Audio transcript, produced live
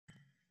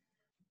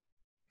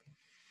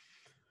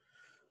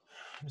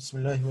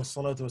Bismillah wa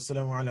salatu wa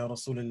salamu ala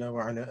rasulillah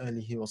wa ala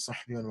alihi wa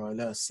sahbihi wa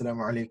ala.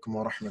 Assalamu alaikum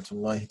wa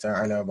rahmatullahi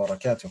ta'ala wa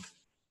barakatuh.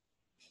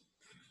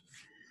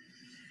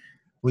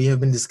 We have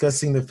been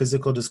discussing the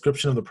physical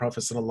description of the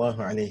Prophet sallallahu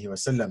alaihi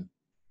wasallam,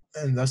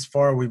 and thus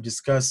far we've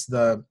discussed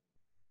the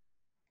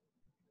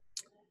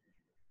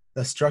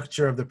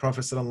structure of the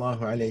Prophet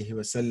sallallahu alaihi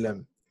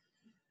wasallam,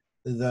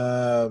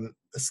 the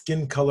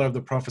skin color of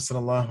the Prophet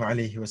sallallahu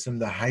alaihi wasallam,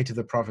 the height of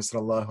the Prophet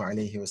sallallahu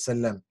alaihi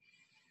wasallam,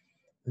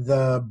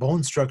 the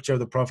bone structure of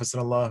the Prophet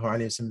sallallahu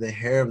alaihi wasallam, the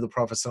hair of the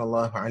Prophet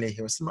sallallahu alaihi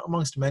wasallam,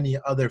 amongst many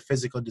other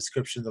physical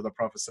descriptions of the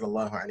Prophet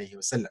sallallahu alaihi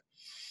wasallam.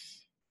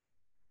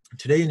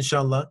 Today,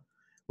 inshallah,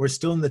 we're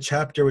still in the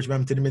chapter which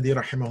Imam Tirmidhi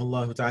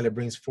rahimahullah ta'ala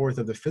brings forth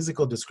of the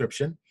physical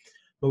description,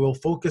 but we'll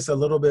focus a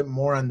little bit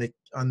more on the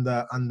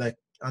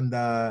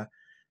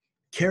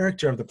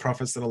character of the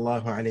Prophet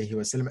sallallahu alaihi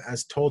wasallam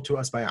as told to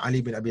us by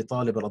Ali bin Abi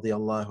Talib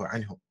radiyallahu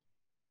anhu.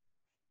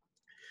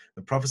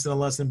 The Prophet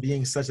ﷺ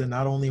being such that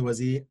not only was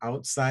he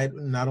outside,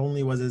 not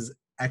only was his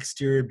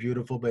exterior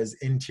beautiful, but his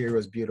interior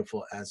was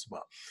beautiful as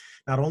well.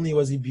 Not only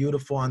was he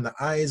beautiful on the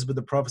eyes, but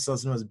the Prophet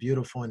ﷺ was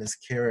beautiful in his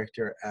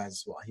character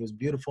as well. He was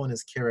beautiful in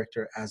his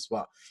character as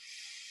well.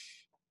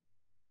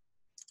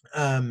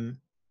 Ali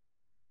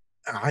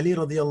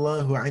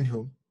radiallahu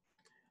anhu,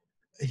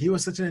 he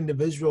was such an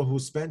individual who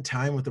spent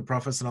time with the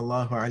Prophet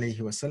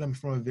ﷺ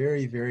from a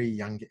very, very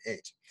young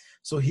age.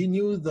 So he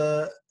knew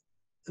the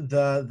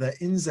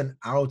ins and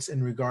outs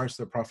in regards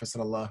to the Prophet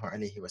sallallahu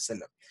alaihi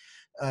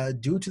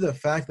wasallam. Due to the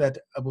fact that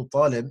Abu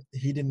Talib,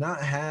 he did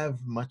not have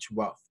much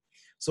wealth.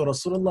 So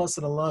Rasulullah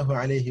sallallahu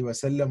alaihi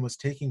wasallam was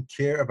taking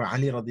care of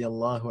Ali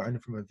radiallahu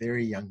anhu from a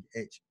very young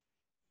age.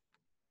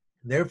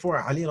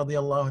 Therefore, Ali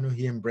radiallahu anhu,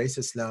 he embraced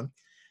Islam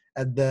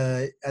at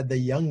the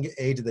young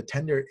age, the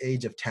tender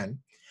age of 10.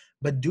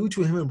 But due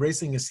to him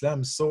embracing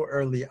Islam so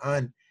early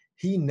on,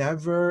 he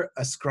never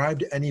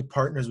ascribed any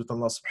partners with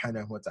Allah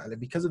subhanahu wa ta'ala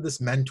because of this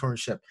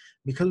mentorship,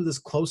 because of this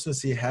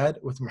closeness he had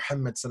with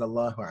Muhammad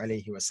sallallahu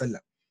alayhi wa sallam.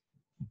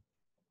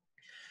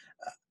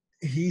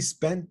 He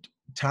spent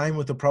time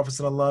with the Prophet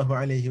sallallahu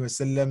alayhi wa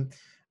sallam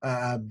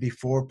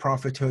before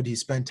prophethood. He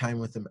spent time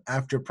with him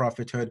after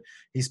prophethood.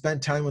 He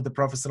spent time with the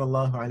Prophet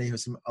sallallahu alayhi wa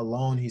sallam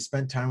alone. He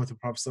spent time with the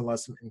Prophet sallallahu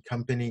alayhi wa sallam in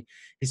company.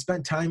 He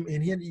spent time,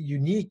 and he had a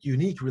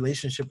unique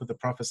relationship with the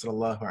Prophet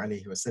sallallahu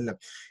alayhi wa sallam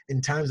in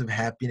times of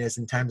happiness,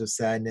 in times of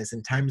sadness,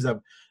 in times of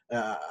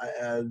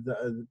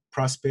the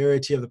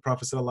prosperity of the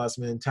Prophet sallallahu alayhi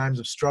wa sallam, in times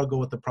of struggle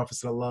with the Prophet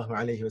sallallahu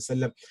alayhi wa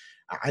sallam.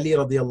 Ali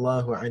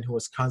radiallahu anhu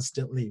was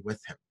constantly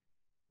with him.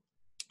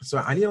 So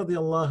Ali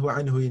radiallahu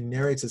anhu, he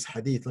narrates his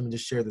hadith. Let me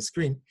just share the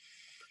screen.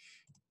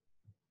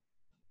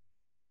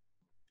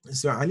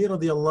 So Ali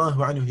radiallahu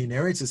anhu, he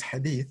narrates his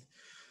hadith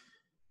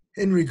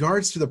in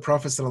regards to the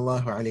Prophet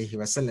sallallahu alayhi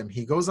wa sallam.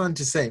 He goes on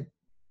to say,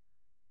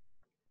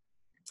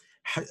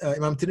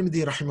 Imam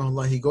Tirmidhi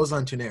rahimahullah, he goes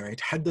on to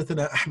narrate,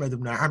 حدثنا أحمد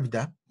بن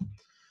عبدة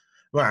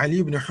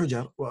وعلي بن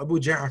حجر وأبو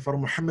جعفر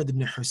محمد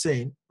بن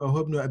حسين وهو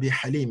ابن أبي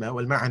حليمة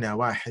والمعنى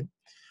واحد.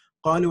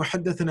 قال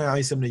وحدثنا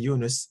عيسى بن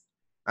يونس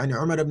عن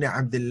عمر بن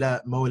عبد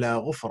الله مولى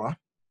غفرة.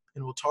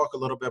 And we'll talk a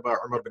little bit about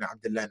Umar bin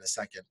Abdullah in a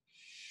second.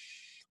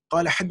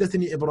 قال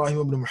حدثني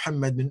إبراهيم بن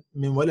محمد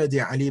من ولد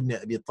علي بن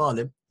أبي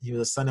طالب. He was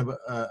the son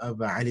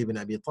of Ali bin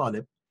Abi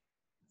Talib.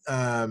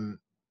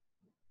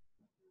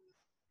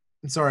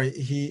 Sorry,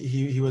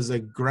 he was a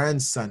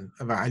grandson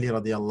of Ali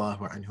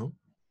radiallahu anhu.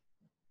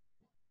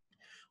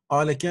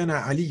 قال كان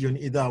علي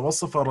إذا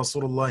وصف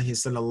رسول الله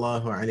صلى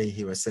الله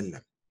عليه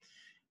وسلم.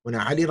 When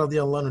Ali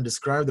radiallahu anhu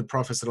described the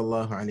Prophet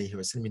sallallahu alayhi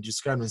wa sallam, he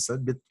described him and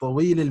said,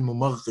 بالطويل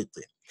الممغط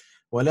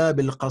ولا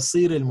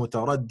بالقصير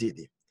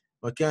المتردد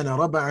وكان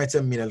ربعة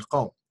من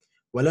القوم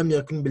ولم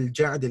يكن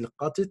بالجعد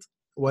القطط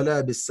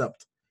ولا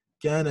بالسبط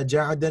كان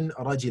جعدا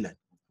رجلا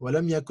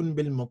ولم يكن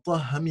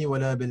بالمطهم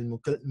ولا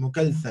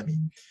بالمكلثم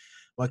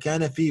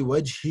وكان في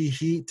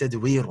وجهه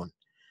تدوير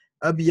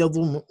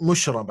أبيض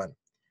مشربا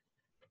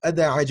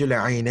أدعج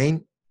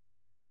العينين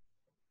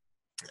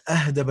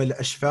أهدب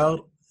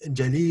الأشفار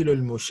جليل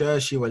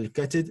المشاش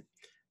والكتد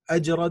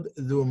أجرد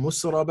ذو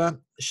مسربة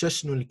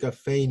ششن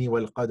الكفين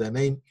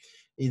والقدمين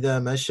إذا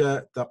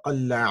مشى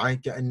تقلع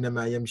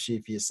كأنما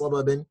يمشي في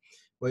صبب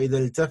وإذا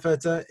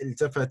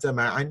التفت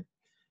معا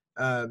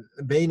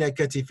بين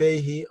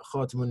كتفيه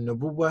خاتم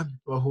النبوة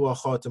وهو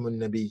خاتم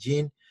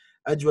النبيين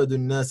أجود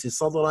الناس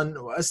صدرا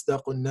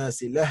وأصدق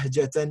الناس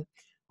لهجة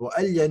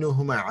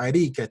وألينهم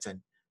عريكة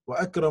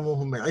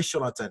وأكرمهم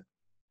عشرة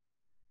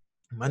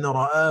من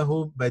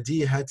رآه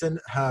بديهة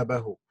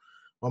هابه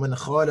ومن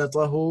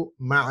خالطه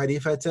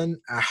معرفة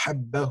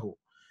أحبه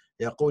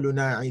يقول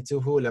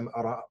ناعته لم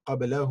أرى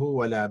قبله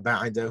ولا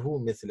بعده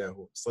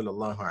مثله صلى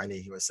الله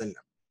عليه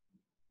وسلم.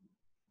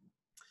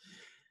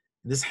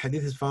 This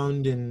hadith is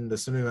found in the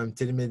Sunan Imam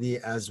Tirmidhi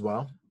as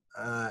well.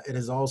 It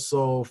is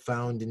also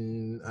found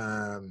in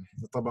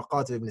the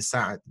Tabaqat of Ibn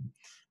Sa'ad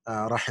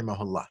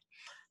rahimahullah.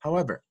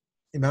 However,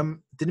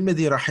 Imam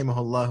Tirmidhi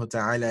rahimahullah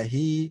ta'ala,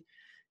 he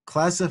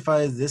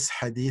classifies this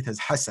hadith as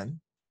Hasan,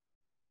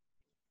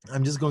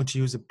 I'm just going to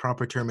use the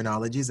proper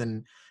terminologies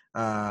and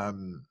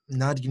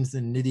not get into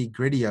the nitty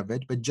gritty of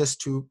it, but just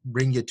to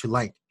bring it to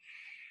light.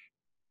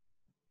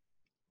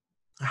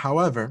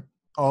 However,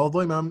 although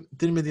Imam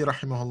Tirmidhi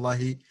rahimahullah,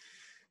 he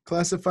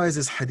classifies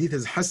this hadith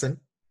as Hasan,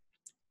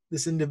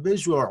 this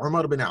individual,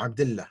 Umar bin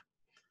Abdullah,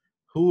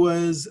 who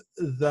was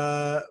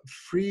the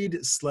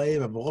freed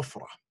slave of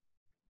Ghufra,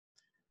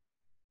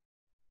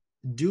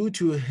 due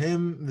to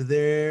him,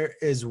 there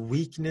is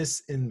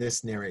weakness in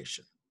this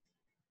narration.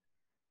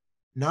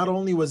 Not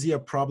only was he a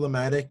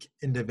problematic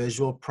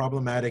individual,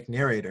 problematic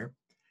narrator,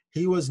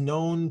 he was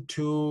known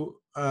to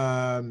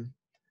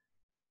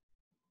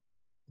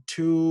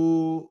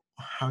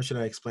how should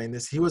I explain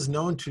this? He was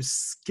known to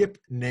skip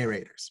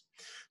narrators.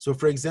 So,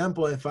 for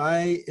example, if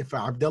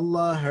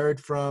Abdullah heard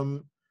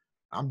from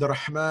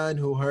Abdurrahman,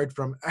 who heard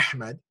from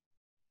Ahmad,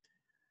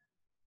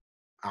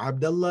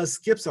 Abdullah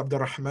skips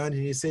Abdurrahman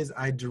and he says,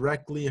 I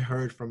directly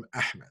heard from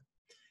Ahmad.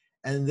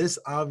 And this,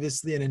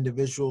 obviously, an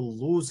individual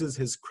loses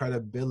his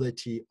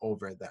credibility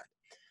over that.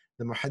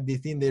 The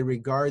muhaddithin, they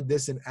regard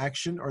this in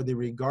action, or they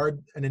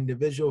regard an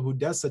individual who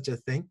does such a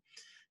thing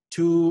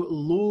to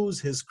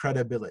lose his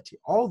credibility.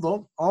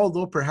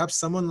 Although perhaps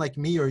someone like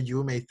me or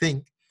you may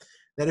think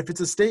that if it's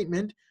a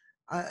statement,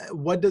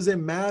 what does it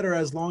matter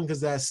as long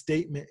as that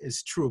statement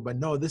is true? But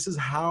no, this is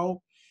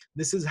how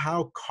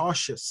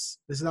cautious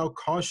the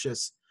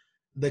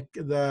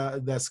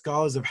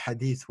scholars of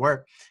hadith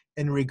were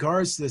in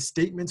regards to the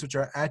statements which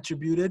are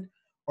attributed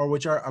or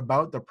which are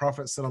about the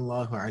Prophet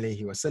sallallahu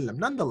alaihi wasallam.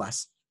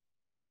 Nonetheless,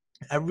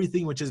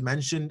 everything which is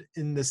mentioned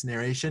in this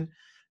narration,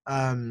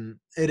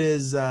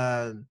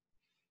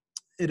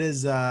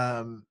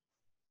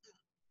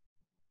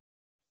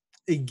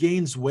 it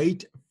gains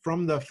weight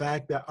from the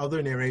fact that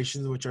other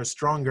narrations which are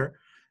stronger,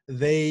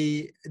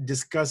 they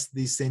discuss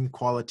these same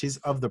qualities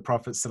of the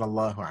Prophet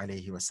sallallahu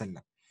alaihi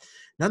wasallam.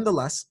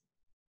 Nonetheless,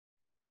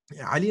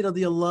 Ali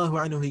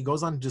radiallahu anhu, he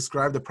goes on to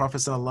describe the Prophet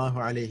sallallahu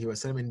alaihi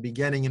wasallam in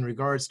beginning in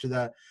regards to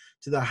the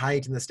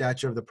height and the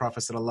stature of the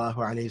Prophet sallallahu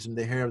alaihi wasallam,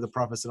 the hair of the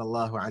Prophet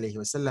sallallahu alaihi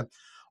wasallam.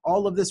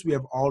 All of this we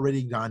have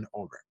already gone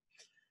over.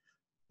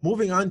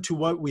 Moving on to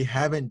what we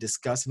haven't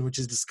discussed, and which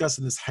is discussed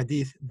in this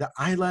hadith, the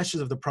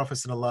eyelashes of the Prophet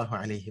sallallahu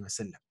alaihi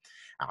wasallam.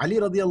 Ali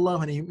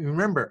radiallahu anhu,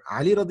 remember,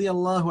 Ali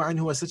radiallahu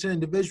anhu was such an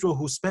individual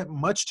who spent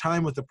much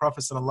time with the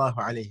Prophet sallallahu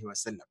alaihi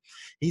wasallam.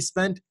 He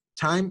spent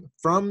time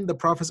with the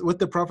Prophet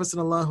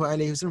sallallahu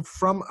alaihi wasallam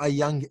from a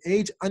young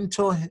age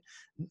until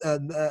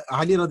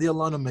Ali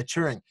radiallahu anhu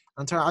maturing,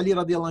 until Ali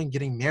radiallahu anhu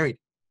getting married.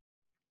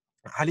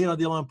 Ali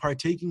radiallahu anhu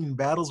partaking in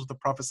battles with the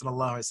Prophet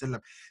sallallahu alaihi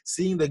wasallam,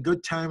 seeing the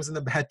good times and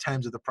the bad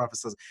times of the Prophet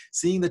sallallahu alaihi wasallam,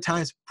 seeing the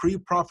times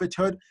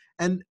pre-prophethood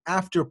and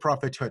after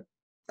prophethood,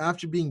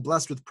 after being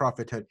blessed with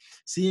prophethood,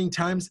 seeing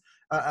times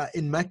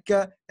in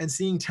Mecca and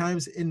seeing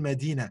times in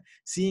Medina,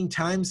 seeing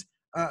times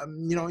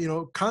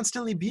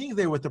constantly being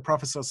there with the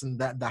Prophet sallallahu alaihi wasallam,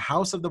 that the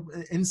house of the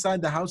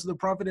inside the house of the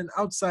Prophet and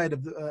outside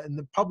of in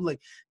the public,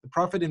 the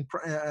Prophet in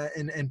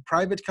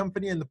private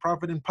company and the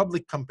Prophet in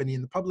public company,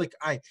 in the public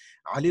eye.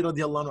 Ali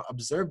radiallahu anhu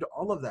observed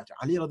all of that.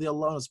 Ali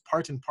radiallahu anhu is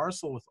part and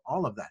parcel with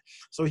all of that.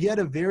 So he had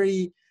a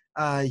very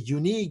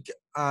unique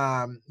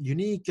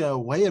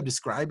way of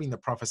describing the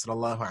Prophet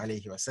sallallahu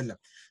alaihi wasallam.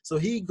 So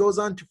he goes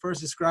on to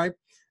first describe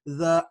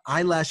the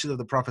eyelashes of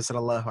the Prophet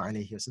sallallahu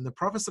alaihi wasallam. The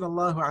Prophet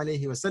sallallahu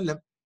alaihi wasallam,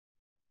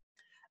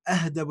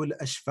 ahdabul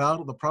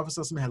ashfar, the Prophet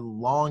ﷺ had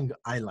long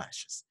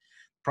eyelashes.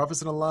 The Prophet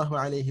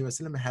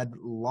ﷺ had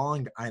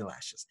long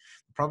eyelashes.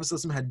 The Prophet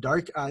ﷺ had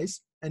dark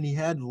eyes and he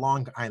had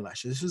long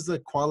eyelashes. This is a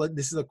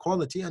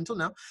quality until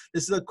now.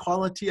 This is a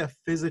quality of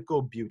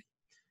physical beauty.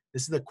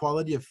 This is the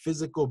quality of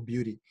physical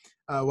beauty.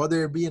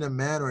 Whether it be in a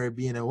man or it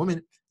be in a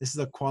woman, this is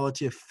a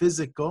quality of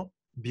physical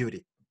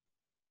beauty.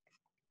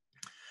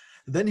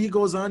 Then he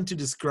goes on to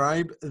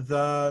describe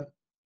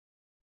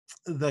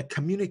the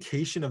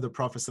communication of the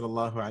Prophet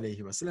sallallahu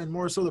alaihi wasallam, and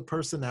more so the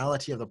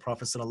personality of the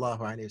Prophet sallallahu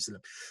alaihi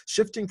wasallam,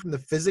 shifting from the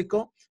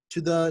physical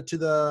to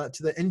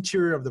the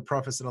interior of the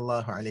Prophet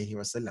sallallahu alaihi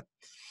wasallam.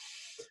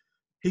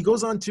 He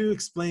goes on to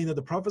explain that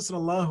the Prophet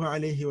sallallahu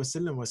alaihi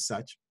wasallam was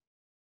such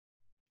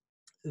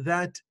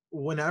that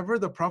whenever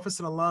the Prophet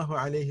sallallahu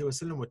alaihi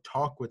wasallam would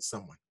talk with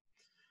someone,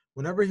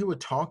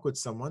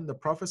 the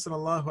Prophet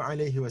sallallahu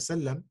alaihi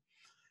wasallam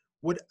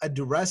would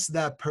address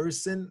that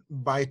person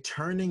by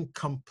turning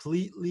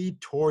completely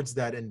towards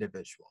that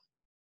individual.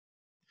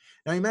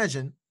 Now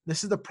imagine,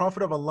 this is the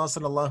Prophet of Allah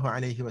sallallahu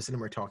alaihi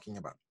wasallam we're talking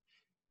about.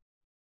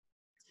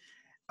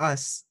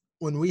 Us,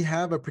 when we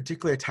have a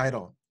particular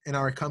title in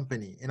our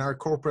company, in our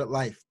corporate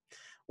life,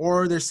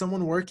 or there's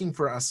someone working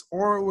for us,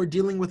 or we're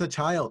dealing with a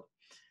child,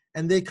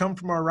 and they come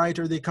from our right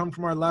or they come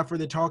from our left, or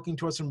they're talking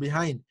to us from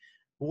behind,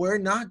 we're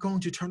not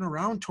going to turn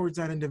around towards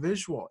that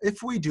individual.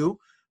 If we do,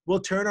 we'll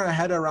turn our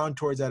head around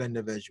towards that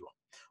individual,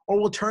 or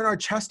we'll turn our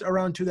chest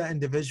around to that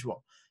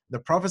individual. The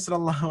Prophet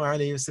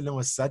ﷺ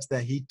was such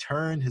that he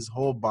turned his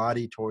whole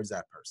body towards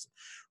that person.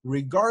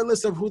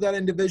 Regardless of who that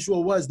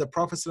individual was, the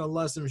Prophet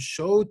ﷺ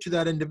showed to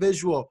that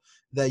individual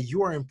that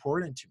you are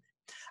important to me.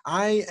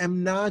 I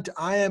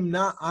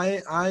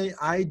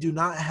do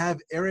not have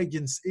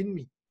arrogance in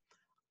me.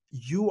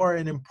 you are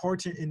an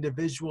important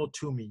individual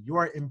to me. You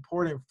are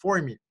important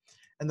for me.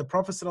 And the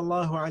Prophet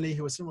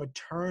ﷺ would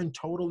turn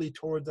totally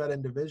towards that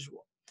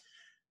individual.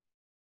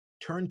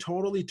 Turn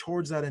totally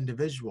towards that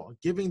individual,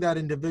 giving that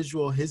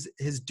individual his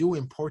due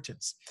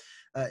importance.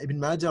 Ibn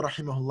Majah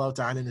rahimahullah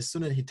ta'ala in his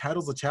Sunan, he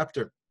titles the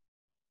chapter,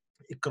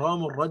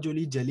 إِكْرَامُ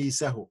الرَّجُلِ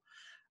جَلِيسَهُ,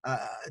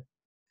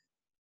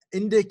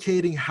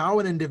 indicating how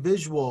an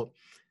individual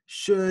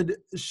should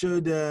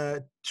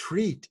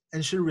treat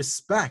and should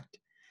respect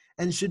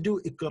and should do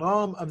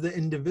ikram of the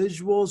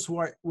individuals who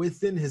are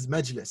within his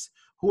majlis,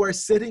 who are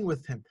sitting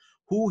with him,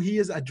 who he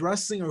is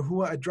addressing or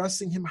who are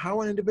addressing him,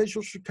 how an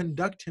individual should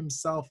conduct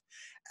himself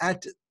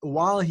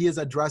while he is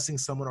addressing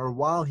someone or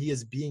while he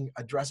is being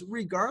addressed,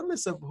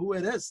 regardless of who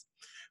it is.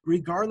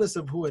 Regardless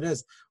of who it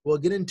is. We'll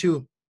get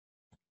into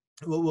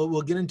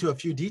a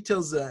few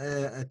details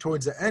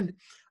towards the end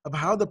of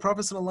how the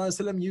Prophet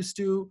ﷺ used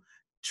to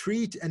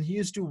treat and he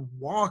used to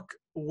walk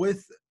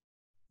with,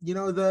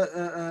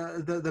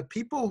 the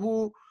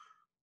people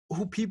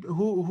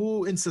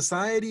who in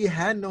society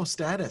had no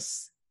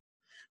status,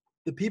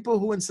 the people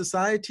who in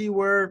society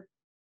were,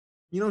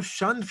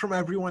 shunned from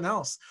everyone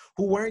else,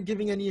 who weren't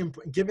given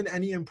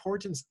any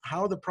importance,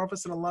 how the Prophet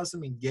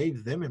ﷺ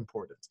gave them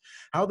importance,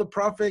 how the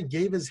Prophet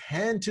gave his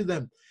hand to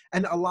them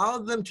and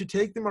allowed them to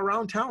take them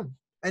around town.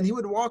 And he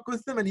would walk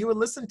with them and he would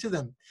listen to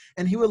them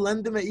and he would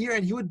lend them an ear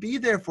and he would be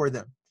there for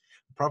them.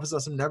 The Prophet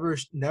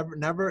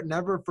ﷺ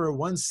never for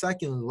 1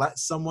 second let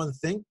someone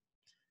think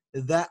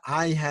that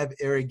I have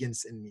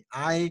arrogance in me.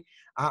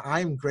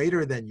 I'm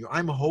greater than you.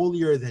 I'm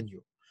holier than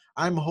you.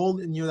 I'm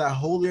holding you, that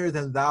holier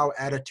than thou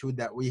attitude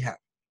that we have.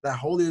 That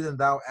holier than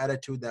thou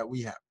attitude that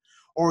we have.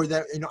 Or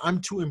that, I'm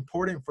too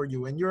important for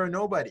you and you're a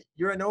nobody.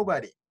 You're a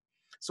nobody.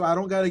 So I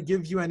don't got to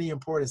give you any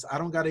importance. I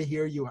don't got to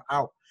hear you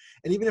out.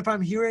 And even if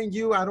I'm hearing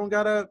you, I don't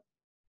got to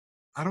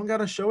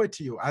show it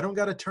to you. I don't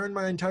got to turn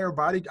my entire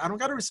body. I don't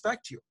got to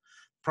respect you.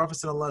 Prophet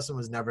ﷺ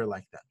was never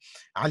like that.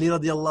 Ali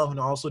radiallahu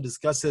anhu also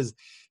discusses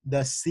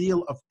the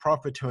seal of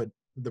prophethood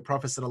the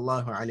Prophet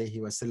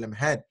ﷺ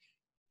had,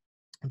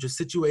 which is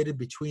situated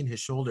between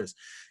his shoulders.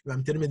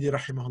 Imam Tirmidhi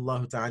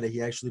rahimahullah ta'ala,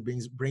 he actually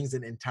brings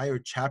an entire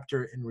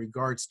chapter in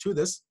regards to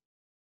this.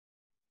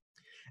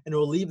 And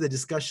we'll leave the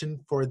discussion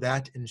for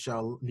that,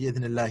 inshallah,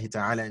 bi'idhnillahi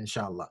ta'ala,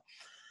 inshallah.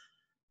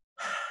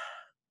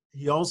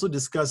 He also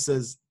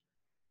discusses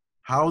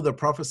how the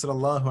Prophet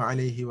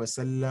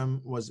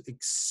ﷺ was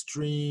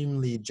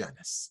extremely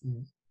generous.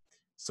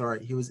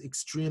 He was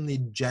extremely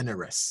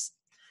generous.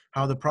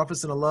 How the Prophet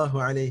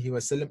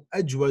ﷺ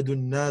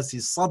ajwadun nasi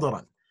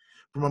sadran.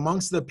 From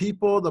amongst the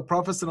people, the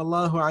Prophet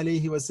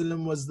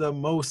ﷺ was the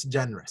most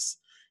generous.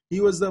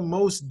 He was the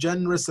most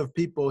generous of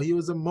people. He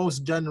was the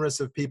most generous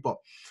of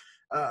people.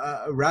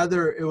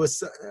 Rather, it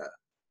was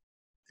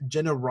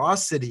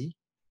generosity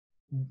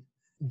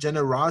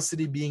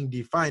being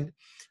defined.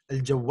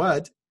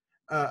 Al-Jawad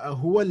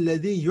هو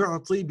الذي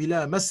يعطي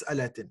بلا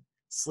مسألة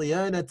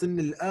صيانة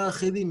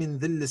للآخذ من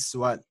ذل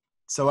السوال.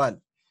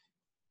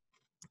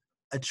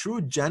 A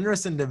true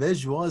generous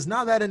individual is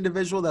not that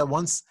individual that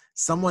once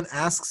someone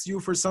asks you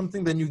for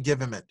something, then you give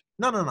him it.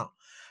 No.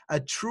 A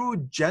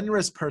true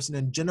generous person,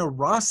 and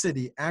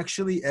generosity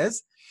actually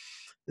is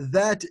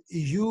that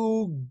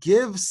you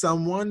give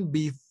someone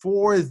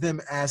before them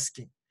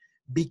asking,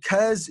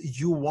 because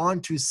you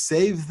want to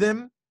save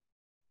them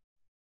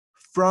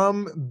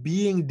from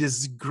being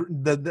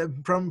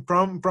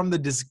from the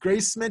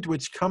disgracement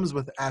which comes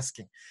with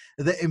asking,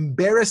 the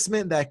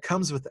embarrassment that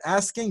comes with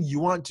asking. You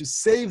want to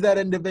save that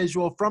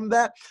individual from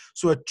that.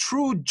 So a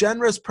true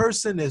generous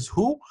person is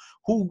who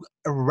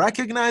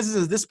recognizes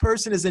that this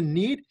person is in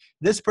need,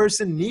 this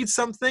person needs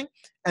something,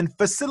 and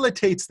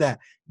facilitates that,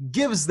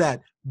 gives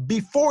that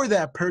before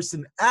that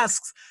person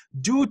asks,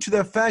 due to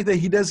the fact that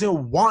he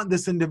doesn't want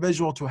this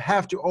individual to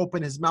have to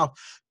open his mouth,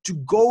 to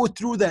go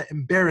through that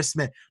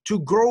embarrassment, to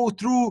go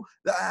through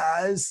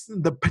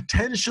the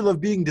potential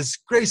of being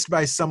disgraced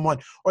by someone,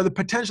 or the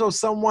potential of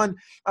someone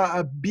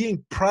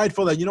being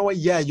prideful that,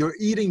 you're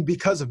eating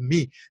because of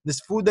me. This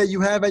food that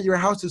you have at your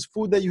house, this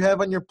food that you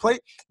have on your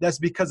plate, that's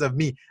because of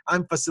me.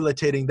 I'm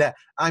facilitating that.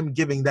 I'm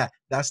giving that.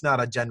 That's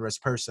not a generous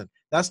person.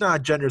 That's not a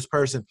generous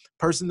person.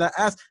 Person that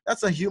asks,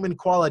 that's a human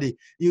quality.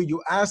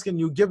 You ask and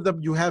you give them,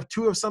 you have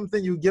two of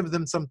something, you give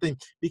them something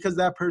because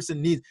that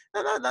person needs.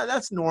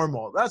 That's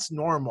normal. That's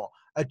normal.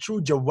 A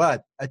true jawad,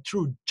 a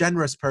true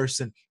generous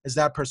person is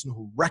that person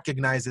who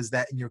recognizes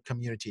that in your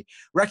community,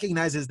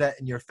 recognizes that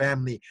in your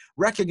family,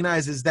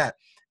 recognizes that,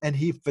 and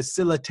he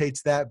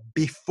facilitates that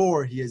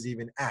before he is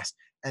even asked.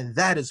 And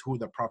that is who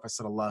the Prophet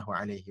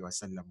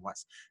ﷺ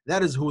was.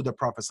 That is who the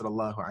Prophet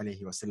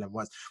ﷺ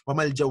was.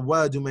 وَمَا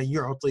الْجَوَّادُ مَنْ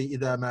يُعْطِي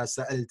إِذَا مَا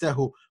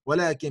سَأَلْتَهُ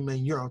وَلَكِنْ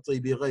مَنْ يُعْطِي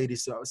بِغَيْرِ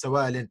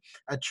سَوَالٍ.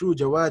 A true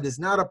jawad is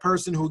not a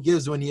person who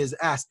gives when he is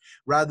asked.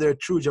 Rather, a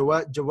true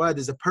jawad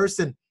is a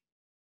person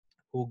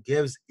who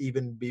gives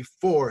even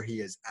before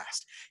he is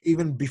asked.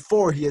 Even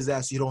before he is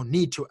asked, you don't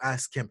need to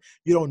ask him.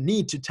 You don't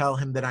need to tell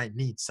him that I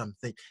need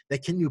something,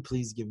 that can you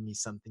please give me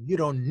something. You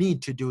don't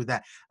need to do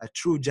that. A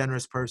true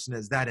generous person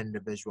is that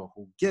individual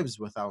who gives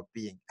without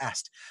being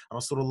asked.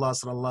 Rasulullah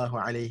sallallahu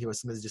alayhi wa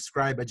sallam is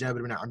described by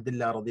Jabir bin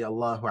Abdullah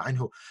radiyallahu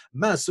anhu.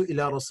 ما سئل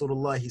رسول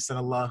الله صلى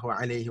الله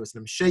عليه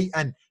وسلم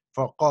شيئا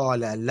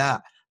فقال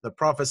لا. The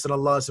Prophet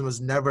ﷺ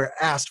was never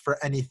asked for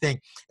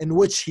anything in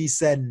which he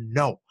said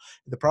no.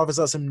 The Prophet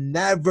ﷺ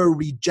never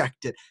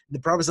rejected. The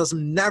Prophet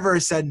ﷺ never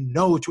said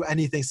no to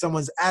anything.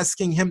 Someone's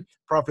asking him,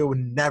 Prophet would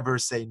never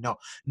say no.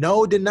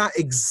 No did not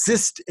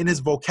exist in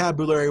his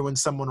vocabulary when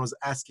someone was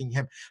asking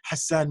him.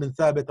 Hassan bin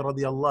Thabit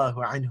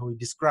radiallahu anhu, he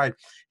described,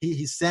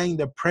 he sang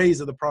the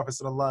praise of the Prophet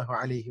sallallahu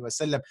alayhi wa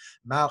sallam.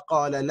 ما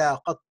قال لا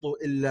قط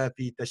إلا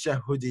في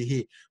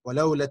تشهده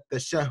ولولا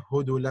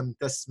التشهد لم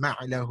تسمع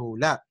له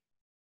لا.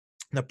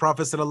 The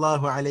Prophet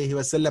sallallahu alayhi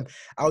wa sallam,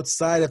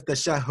 outside of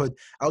tashahhud,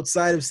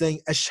 outside of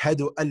saying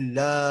ashhadu an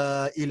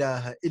la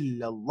ilaha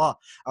illallah,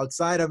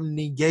 outside of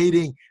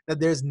negating that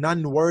there's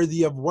none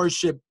worthy of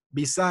worship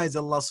besides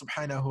Allah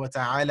subhanahu wa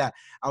ta'ala,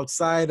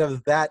 outside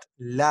of that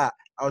la,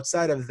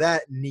 outside of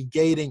that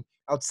negating,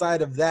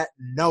 outside of that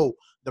no,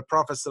 the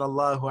Prophet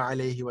sallallahu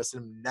alayhi wa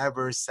sallam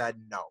never said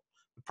no.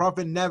 The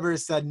Prophet never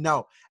said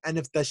no. And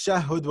if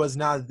tashahhud was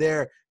not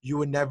there, you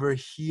would never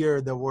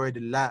hear the word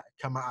la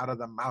come out of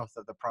the mouth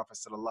of the Prophet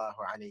sallallahu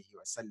alaihi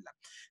wasallam.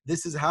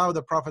 This is how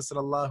the Prophet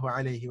sallallahu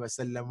alaihi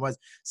wasallam was.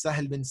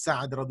 Sahal bin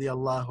Sa'ad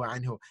radiyallahu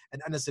anhu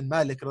and Anas bin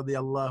Malik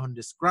radiyallahu anhu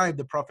described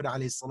the Prophet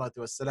alayhi salatu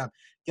wasallam.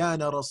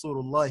 Kana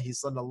Rasulullah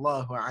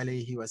sallallahu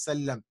alaihi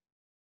wasallam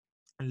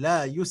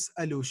la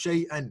yus'alu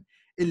shay'an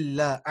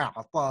illa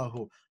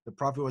a'tahu. The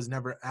Prophet was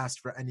never asked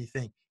for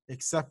anything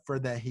except for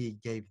that he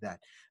gave that.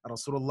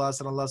 Rasulullah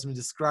sallallahu alaihi wasallam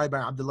described by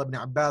Abdullah ibn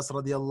Abbas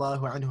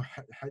radiyallahu anhu,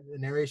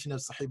 narration of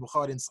Sahih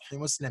Bukhari and Sahih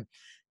Muslim.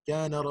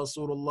 كان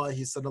رسول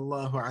الله صلى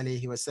الله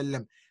عليه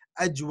وسلم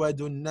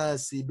أجود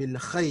الناس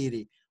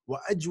بالخير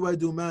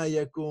وأجود ما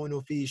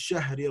يكون في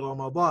شهر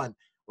رمضان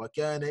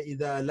وكان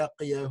إذا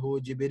لقيه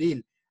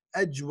جبريل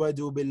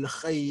أجود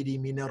بالخير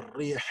من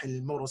الريح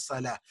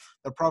المرسلة.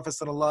 The Prophet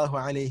sallallahu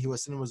alaihi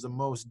wasallam was the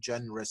most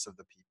generous of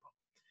the people.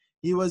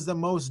 He was the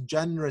most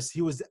generous.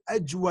 He was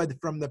ajwad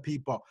from the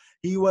people.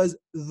 He was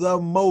the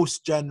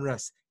most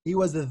generous. He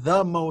was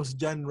the most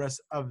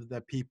generous of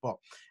the people.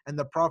 And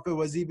the Prophet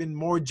was even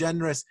more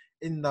generous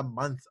in the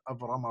month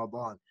of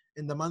Ramadan.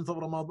 In the month of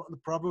Ramadan, the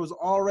Prophet was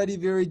already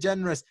very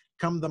generous.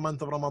 Come the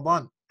month of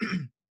Ramadan,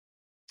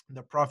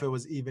 the Prophet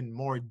was even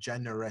more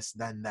generous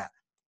than that.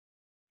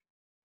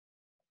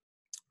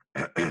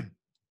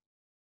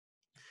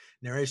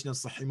 Narration of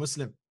Sahih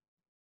Muslim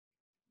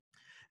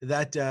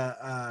that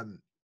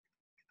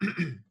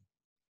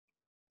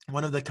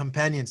one of the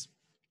companions,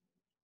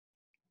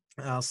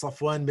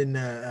 Safwan bin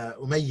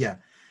Umayyah,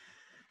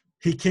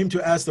 he came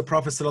to ask the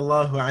Prophet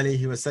sallallahu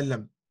alaihi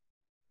wasallam.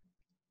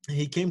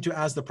 He came to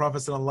ask the Prophet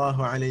sallallahu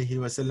alaihi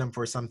wasallam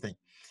for something.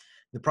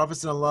 The Prophet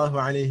sallallahu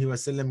alaihi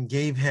wasallam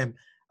gave him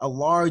a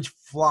large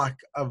flock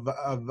of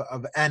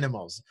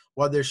animals,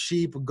 whether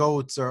sheep,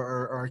 goats,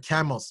 or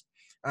camels.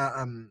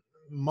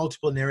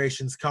 Multiple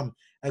narrations come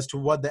as to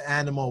what the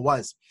animal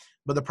was.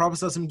 But the Prophet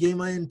ﷺ gave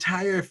an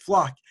entire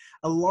flock,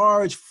 a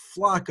large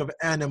flock of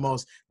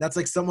animals. That's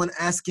like someone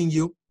asking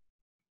you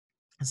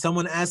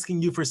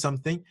for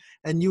something,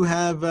 and you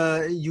have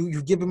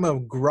you give him a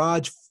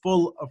garage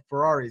full of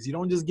Ferraris. You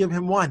don't just give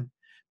him one,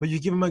 but you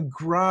give him a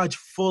garage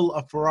full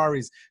of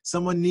Ferraris.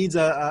 Someone needs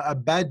a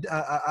bed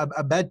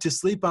to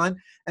sleep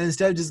on, and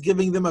instead of just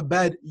giving them a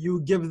bed, you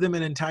give them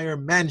an entire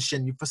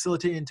mansion. You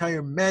facilitate an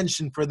entire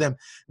mansion for them.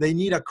 They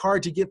need a car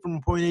to get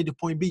from point A to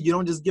point B. You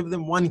don't just give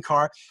them one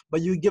car,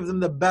 but you give them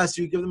the best.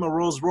 You give them a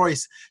Rolls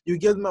Royce. You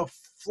give them a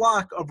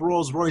flock of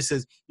Rolls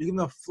Royces. You give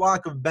them a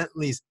flock of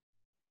Bentleys.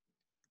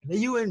 That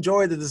you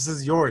enjoy, that this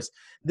is yours.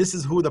 This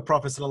is who the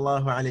Prophet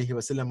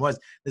ﷺ was.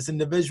 This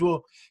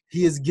individual,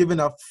 he is given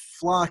a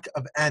flock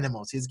of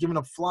animals. He's given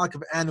a flock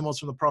of animals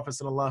from the Prophet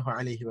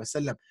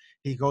ﷺ.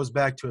 He goes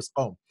back to his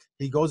qawm.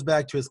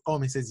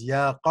 He says,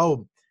 Ya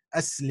qawm,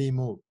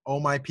 aslimu, O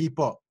my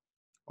people,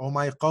 O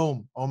my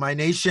qawm, O my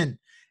nation,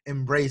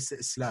 embrace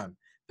Islam.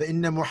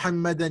 فَإِنَّ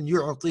مُحَمَّدًا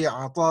يُعْطِي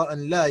عَطَاءً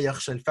لَا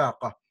يَخْشَى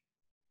الْفَاقَةِ.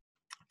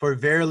 For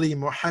verily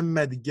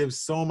Muhammad gives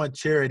so much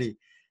charity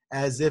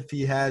as if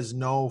he has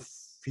no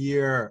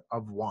fear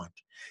of want.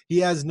 He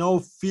has no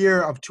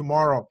fear of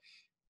tomorrow.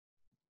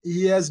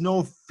 He has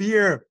no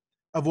fear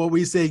of what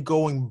we say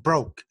going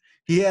broke.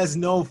 He has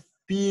no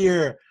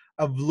fear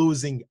of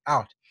losing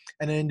out.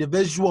 And an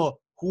individual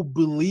who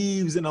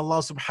believes in Allah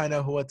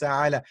subhanahu wa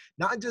ta'ala,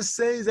 not just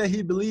says that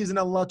he believes in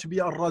Allah to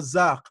be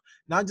Ar-Razzaq,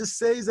 not just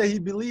says that he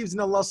believes in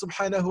Allah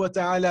subhanahu wa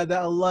ta'ala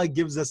that Allah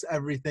gives us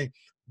everything,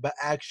 but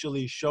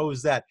actually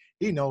shows that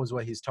he knows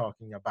what he's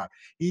talking about.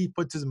 He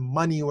puts his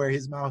money where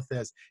his mouth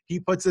is. He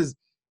puts his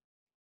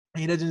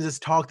He doesn't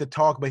just talk the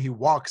talk, but he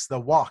walks the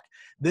walk.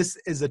 This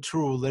is a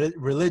true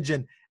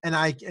religion. And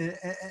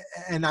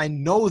I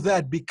know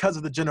that because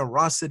of the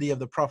generosity of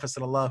the Prophet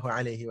sallallahu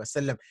alaihi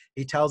wasallam.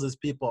 He tells his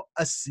people,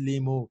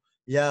 Aslimu,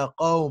 ya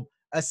qawm,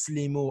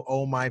 Aslimu,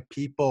 O my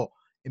people,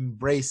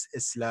 embrace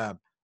Islam.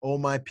 O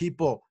my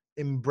people,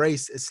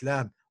 embrace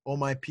Islam. O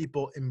my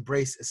people,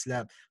 embrace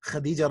Islam.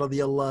 Khadija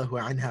radiyallahu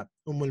anha,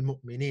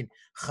 al-Mu'mineen.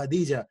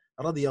 Khadija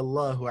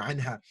radiyallahu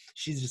anha.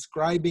 She's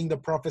describing the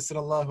Prophet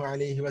sallallahu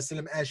alaihi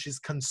wasallam as she's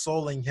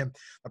consoling him.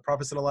 The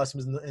Prophet sallallahu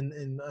alaihi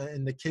wasallam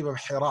in the cave of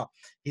Hira.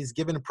 He's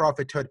given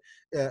prophethood.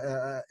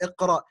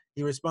 Iqra.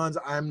 He responds,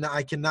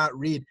 I cannot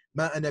read.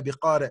 Ma ana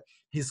biqari.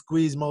 He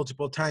squeezed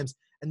multiple times.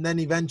 And then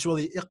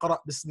eventually, Iqra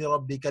bismi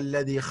rabbika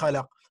alladhi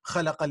khalaq.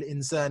 خلق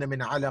الإنسان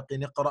من علق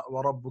اقرأ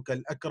وربك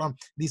الأكرم.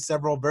 These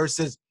several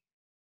verses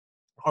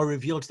are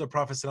revealed to the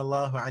Prophet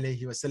sallallahu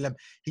alaihi wasallam.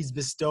 He's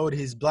bestowed,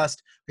 he's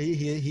blessed,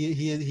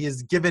 he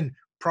is given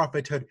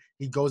prophethood.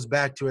 He goes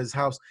back to his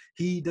house.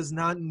 He's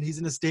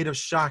in a state of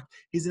shock.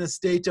 He's in a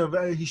state of,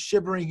 he's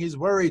shivering, he's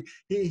worried,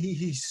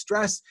 he's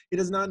stressed. He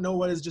does not know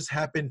what has just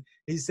happened.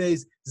 He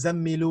says,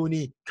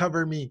 Zammiluni,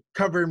 cover me,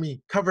 cover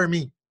me, cover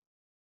me.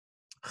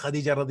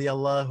 Khadija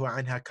radiyallahu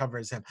anha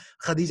covers him.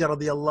 Khadija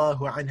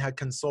radiyallahu anha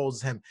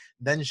consoles him.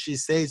 Then she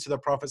says to the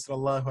Prophet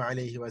sallallahu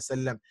alaihi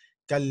wasallam,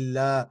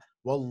 Kalla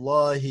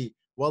wallahi,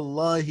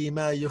 wallahi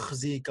ma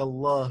yukhzika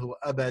Allahu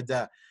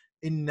abada.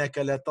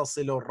 Innaka la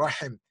tasilu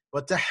rahim.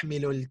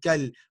 وتحمل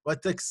الكل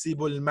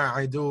وتكسب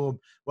المعدوم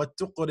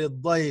وتقري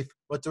الضيف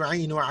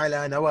وتعين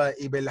على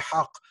نوائب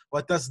الحق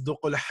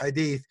وتصدق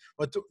الحديث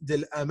وتؤدي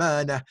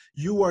الأمانة.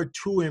 You are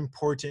too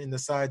important in the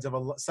sight of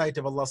Allah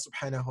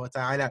subhanahu wa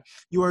ta'ala.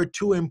 You are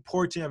too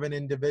important of an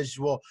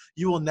individual.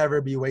 You will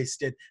never be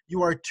wasted.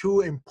 You are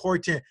too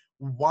important.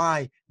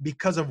 Why?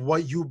 Because of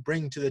what you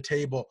bring to the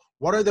table.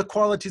 What are the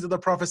qualities of the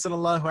Prophet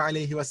sallallahu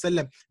alaihi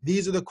wasallam?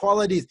 These are the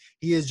qualities.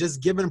 He is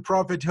just given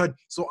prophethood.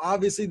 So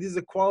obviously these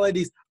are the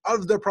qualities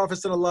of the Prophet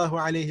sallallahu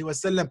alaihi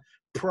wasallam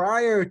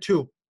prior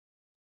to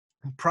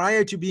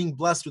being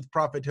blessed with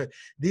prophethood.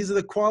 These are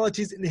the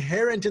qualities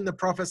inherent in the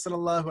Prophet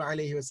sallallahu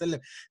alaihi wasallam.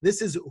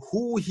 This is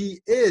who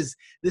he is.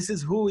 This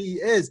is who he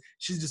is.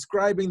 She's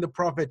describing the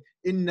Prophet.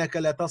 إنك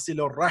لتصل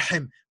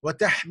الرحم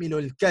وتحمل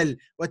الكل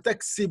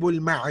وتكسب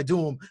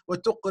المعدوم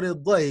وتقري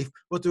الضيف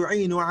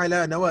وتعين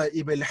على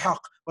نوائب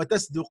الحق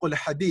وتصدق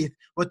الحديث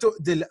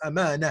وتؤدي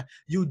الأمانة.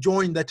 You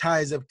join the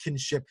ties of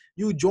kinship.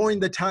 You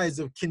join the ties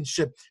of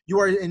kinship. You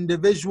are an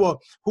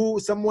individual who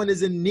someone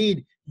is in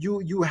need.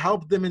 You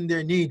help them in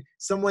their need.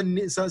 Someone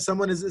is a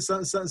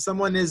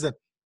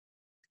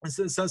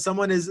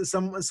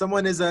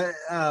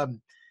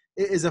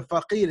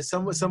faqir.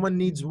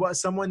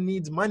 Someone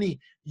needs money.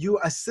 You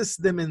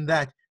assist them in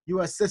that.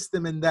 You assist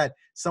them in that.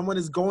 Someone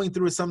is going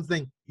through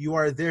something. You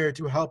are there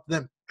to help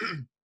them.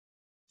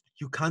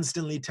 You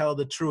constantly tell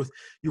the truth.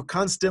 You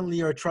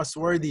constantly are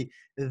trustworthy.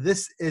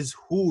 This is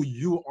who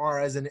you are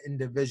as an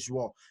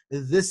individual.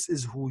 This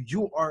is who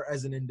you are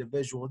as an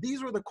individual.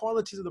 These were the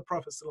qualities of the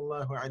Prophet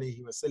sallallahu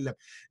alaihi wasallam.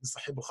 In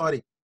Sahih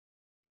Bukhari,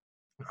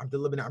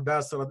 Abdullah bin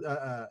Abbas,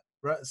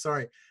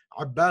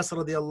 Abbas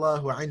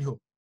radiallahu anhu,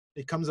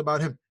 it comes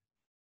about him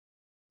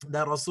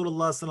that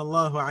Rasulullah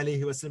sallallahu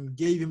alaihi wasallam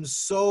gave him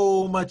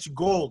so much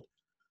gold,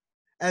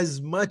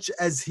 as much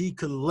as he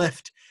could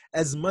lift,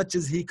 as much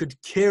as he could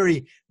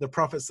carry. The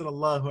Prophet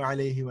sallallahu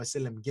alaihi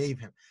wasallam gave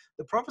him.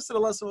 The Prophet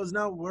sallallahu alaihi wasallam was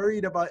not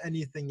worried about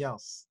anything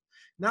else.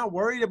 Not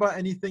worried about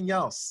anything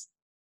else.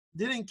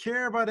 Didn't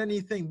care about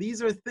anything.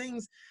 These are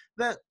things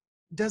that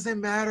doesn't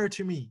matter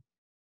to me.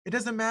 It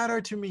doesn't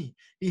matter to me.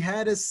 He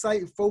had his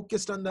sight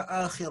focused on the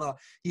akhirah.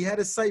 He had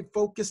his sight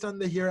focused on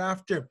the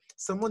hereafter.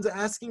 Someone's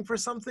asking for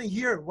something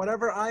here.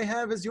 Whatever I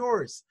have is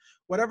yours.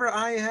 Whatever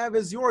I have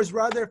is yours.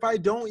 Rather, if I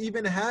don't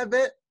even have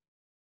it,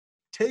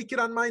 take it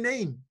on my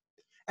name.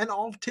 And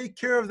I'll take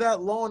care of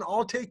that loan.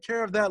 I'll take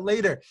care of that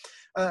later.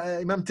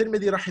 Imam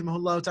Tirmidhi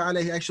rahimahullah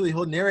ta'ala,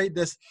 he'll narrate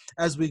this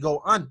as we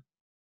go on.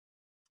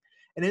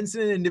 An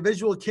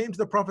individual came to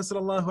the Prophet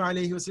sallallahu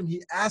alaihi wasallam.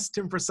 He asked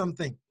him for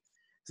something.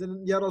 He said,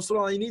 Ya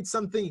Rasulullah, I need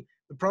something.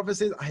 The Prophet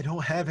says, I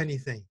don't have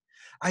anything.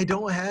 I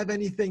don't have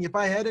anything. If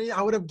I had any,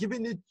 I would have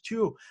given it to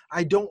you.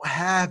 I don't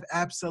have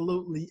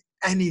absolutely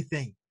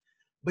anything.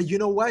 But you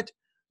know what?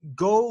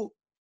 Go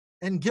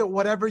and get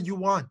whatever you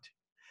want.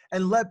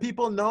 And let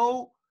people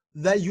know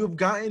that you've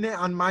gotten it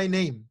on my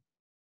name.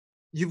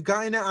 You've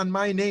gotten it on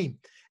my name.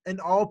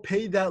 And I'll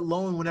pay that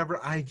loan whenever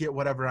I get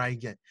whatever I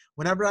get.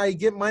 Whenever I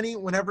get money,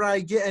 whenever I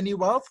get any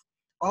wealth,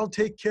 I'll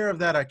take care of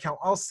that account.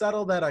 I'll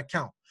settle that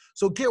account.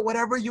 So get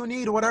whatever you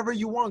need, whatever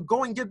you want.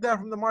 Go and get that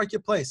from the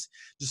marketplace.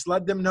 Just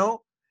let them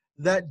know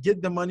that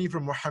get the money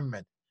from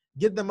Muhammad.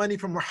 Get the money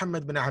from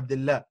Muhammad bin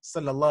Abdullah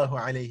sallallahu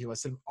alayhi wa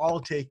sallam. I'll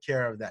take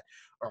care of that.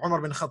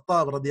 Umar bin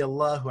Khattab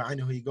radiyallahu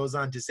anhu, he goes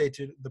on to say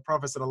to the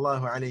Prophet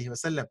sallallahu alayhi wa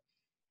sallam,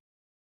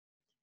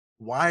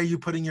 why are you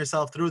putting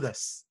yourself through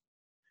this?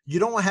 You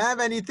don't have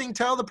anything.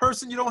 Tell the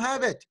person you don't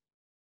have it.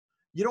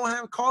 You don't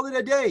have, call it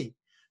a day.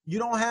 You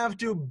don't have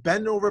to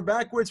bend over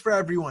backwards for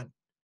everyone.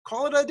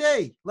 Call it a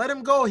day. Let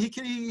him go. He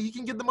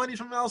can get the money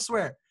from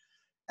elsewhere.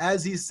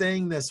 As he's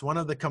saying this, one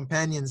of the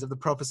companions of the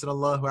Prophet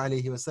sallallahu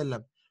alaihi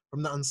wasallam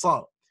from the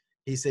Ansar,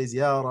 he says,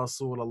 Ya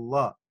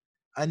Rasulullah,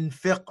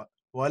 anfiq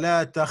wa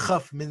la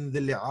takhaf min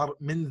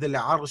dhil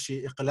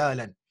arshi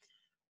iqlalan.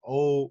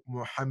 O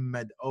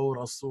Muhammad, O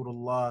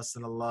Rasulullah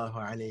sallallahu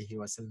alaihi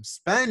wasallam,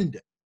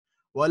 spend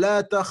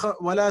ولا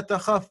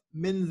تخف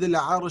من ذي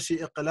العرش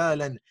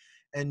إقلالا,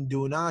 and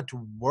do not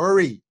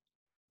worry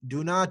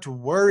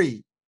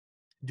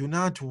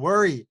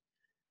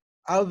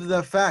of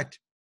the fact,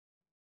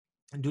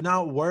 do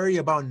not worry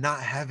about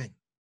not having.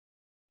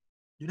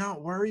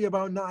 Don't worry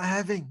about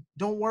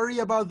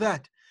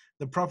that.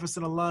 The Prophet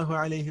sallallahu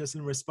alaihi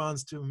wasallam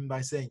responds to him by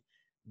saying,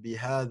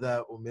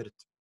 بِهَذَا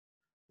أُمِرْتُ,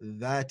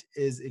 that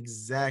is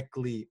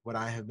exactly what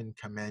I have been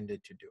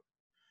commanded to do.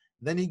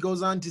 Then he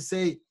goes on to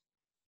say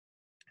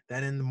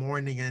that in the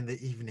morning and in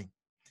the evening,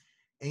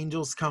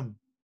 angels come,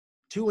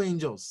 2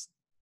 angels.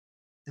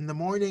 In the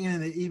morning and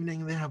in the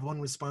evening, they have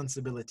one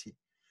responsibility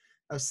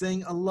of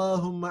saying,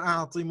 Allahumma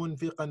a'ti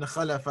munfiqan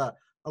khalafa,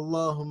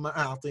 Allahumma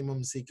a'ti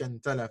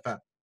mumsikan talafa.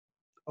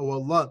 Oh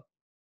Allah,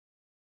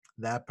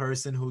 that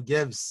person who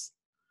gives,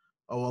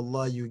 oh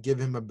Allah, you give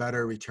him a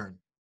better return.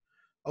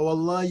 Oh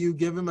Allah, you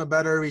give him a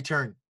better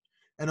return.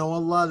 And oh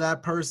Allah,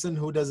 that person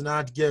who does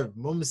not give,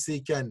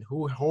 mumsikan,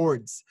 who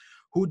hoards,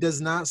 who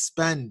does not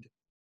spend,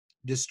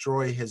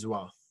 destroy his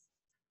wealth.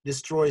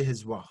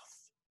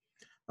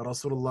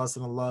 Rasulullah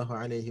sallallahu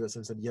alayhi wa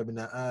sallam said,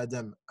 Yabna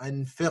Adam,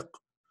 anfiq.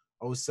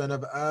 O son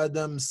of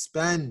Adam,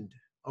 spend.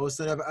 O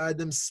son of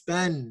Adam,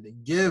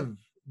 spend. Give.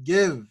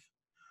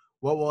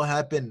 What will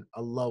happen?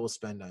 Allah will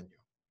spend on you.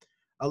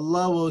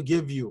 Allah will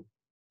give you.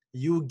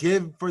 You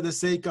give for the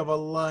sake of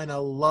Allah, and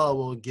Allah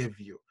will give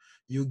you.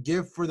 You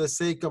give for the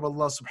sake of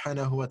Allah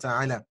subhanahu wa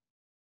ta'ala,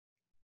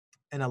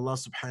 and Allah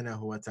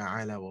subhanahu wa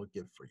ta'ala will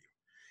give for you.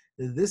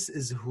 This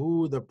is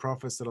who the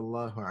Prophet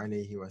sallallahu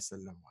alaihi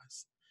wasallam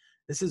was.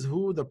 This is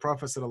who the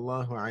Prophet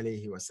sallallahu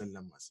alaihi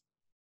wasallam was.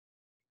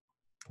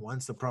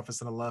 Once the Prophet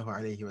sallallahu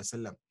alaihi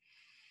wasallam,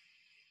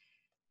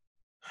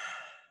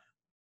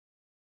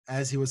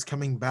 as he was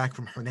coming back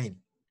from Hunayn,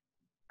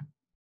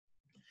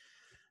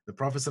 the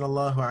Prophet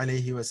sallallahu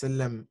alaihi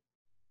wasallam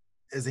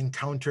is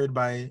encountered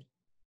by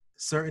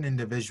certain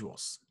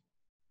individuals,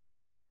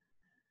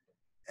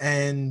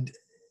 and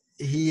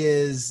he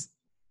is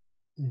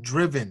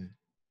driven,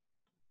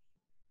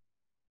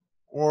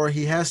 or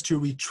he has to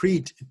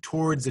retreat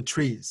towards the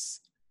trees.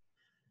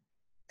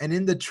 And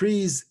in the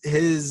trees,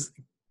 his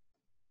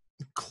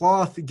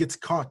cloth gets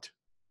caught.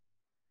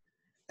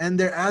 And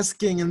they're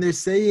asking and they're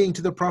saying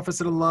to the Prophet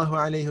sallallahu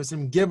alaihi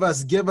wasallam, give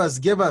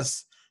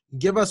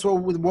us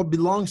what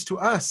belongs to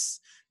us.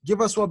 Give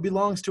us what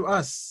belongs to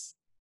us.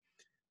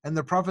 And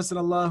the Prophet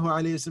sallallahu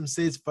alaihi wasallam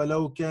says,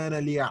 فَلَوْ كَانَ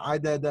لِي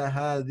عَدَدَ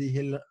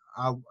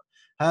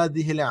هَذِهِ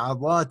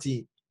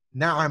الْعَضَاتِ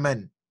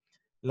نَعَمًا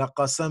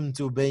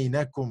لَقَسَمْتُ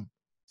بَيْنَكُمْ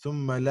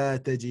ثُمَّ لَا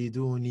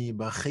تَجِدُونِي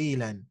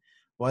بَخِيلًا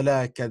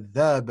وَلَا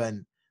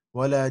كَذَّابًا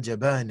وَلَا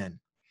جَبَانًا.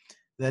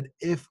 That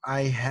if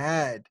I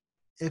had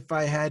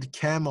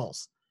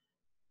camels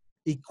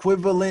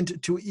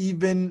equivalent to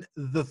even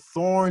the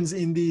thorns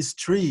in these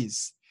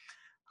trees,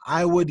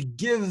 I would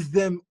give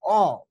them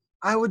all.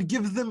 I would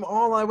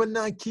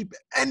not keep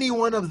any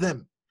one of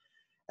them.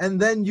 And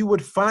then you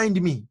would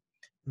find me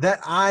that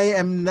I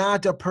am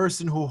not a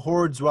person who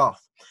hoards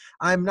wealth.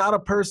 I'm not a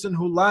person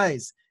who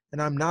lies,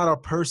 and I'm not a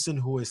person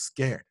who is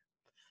scared.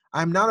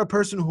 I'm not a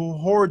person who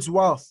hoards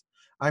wealth.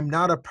 I'm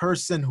not a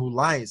person who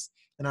lies,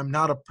 and I'm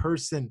not a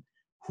person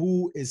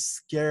who is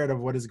scared of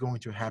what is going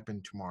to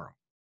happen tomorrow.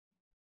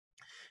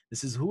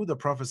 This is who the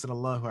Prophet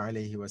sallallahu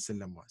alaihi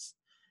wasallam was.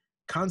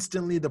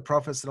 Constantly, the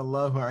Prophet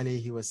sallallahu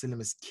alaihi wasallam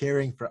is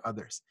caring for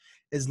others,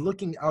 is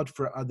looking out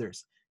for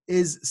others,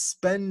 is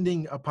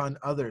spending upon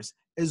others,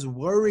 is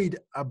worried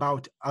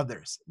about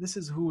others. This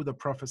is who the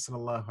Prophet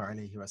sallallahu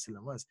alaihi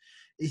wasallam was.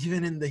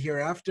 Even in the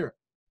hereafter,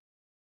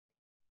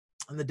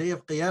 on the day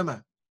of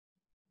Qiyamah,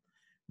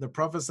 the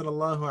Prophet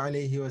sallallahu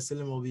alaihi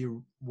wasallam will be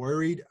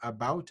worried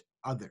about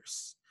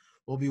others,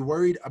 will be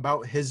worried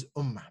about his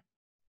ummah.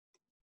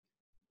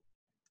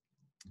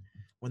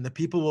 When the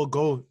people will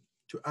go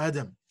to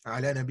Adam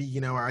ala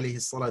nabiyyina wa alayhi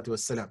salatu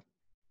wassalam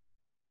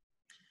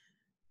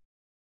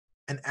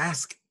and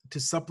ask to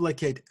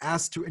supplicate,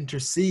 ask to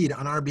intercede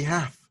on our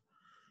behalf,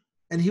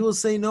 and he will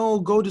say, no,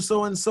 go to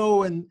so and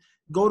so, and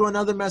go to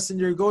another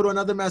messenger, go to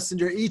another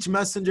messenger. Each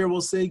messenger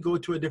will say, go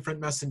to a different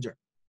messenger.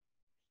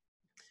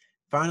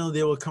 Finally,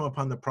 they will come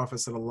upon the Prophet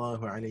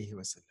sallallahu alaihi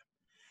wasallam.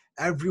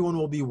 Everyone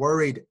will be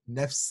worried,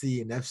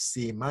 nafsi,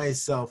 nafsi,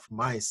 myself,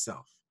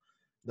 myself.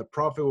 The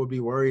Prophet will be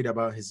worried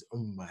about his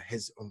ummah,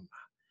 his ummah.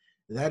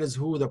 That is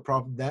who the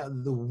Prophet,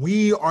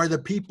 we are the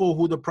people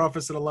who the Prophet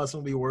ﷺ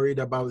will be worried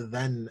about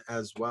then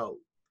as well.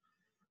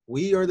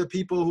 We are the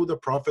people who the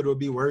Prophet will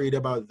be worried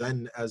about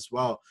then as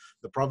well.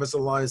 The Prophet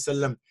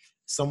ﷺ,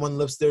 someone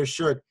lifts their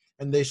shirt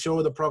and they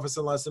show the Prophet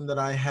ﷺ that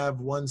I have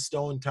one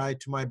stone tied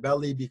to my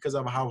belly because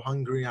of how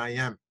hungry I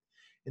am.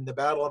 In the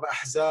battle of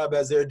Ahzab,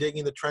 as they're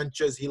digging the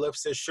trenches, he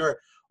lifts his shirt.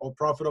 O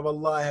Prophet of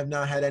Allah, I have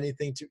not had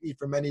anything to eat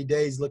for many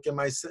days. Look at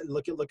my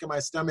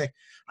stomach.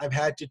 I've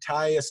had to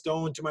tie a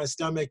stone to my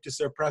stomach to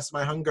suppress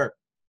my hunger.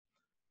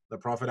 The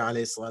Prophet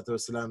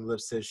ﷺ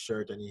lifts his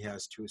shirt and he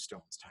has 2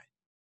 stones tied.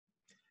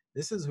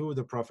 This is who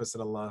the Prophet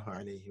ﷺ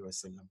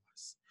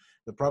was.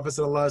 The Prophet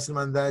ﷺ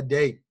on that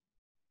day,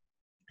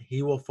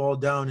 he will fall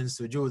down in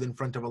sujood in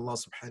front of Allah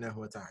subhanahu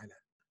wa ta'ala.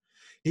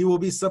 He will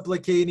be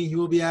supplicating, he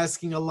will be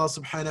asking Allah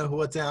subhanahu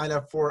wa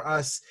ta'ala for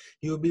us.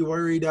 He will be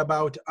worried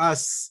about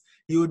us.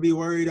 He would be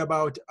worried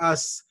about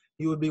us.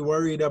 He would be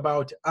worried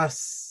about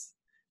us.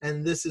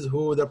 And this is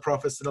who the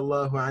Prophet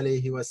sallallahu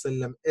alaihi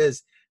wasallam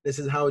is. This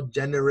is how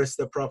generous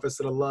the Prophet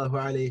sallallahu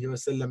alaihi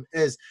wasallam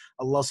is.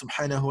 Allah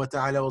subhanahu wa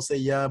ta'ala will say,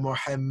 Ya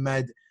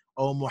Muhammad,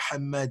 O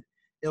Muhammad,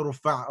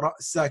 irfa'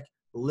 ra'sak,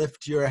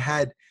 lift your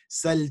head.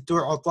 Sal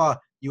tu'ata,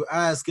 you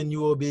ask and you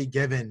will be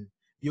given.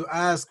 You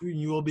ask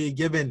and you will be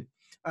given.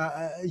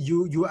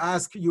 You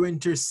ask, you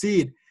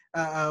intercede.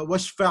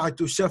 Washfa'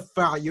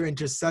 tushaffa', your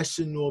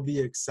intercession will be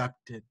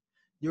accepted.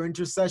 Your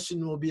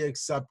intercession will be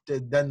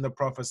accepted. Then the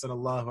Prophet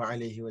sallallahu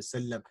alaihi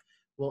wasallam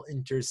will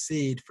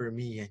intercede for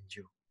me and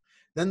you.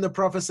 Then the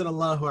Prophet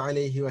sallallahu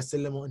alaihi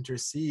wasallam will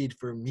intercede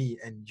for me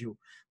and you.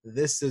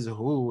 This is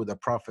who the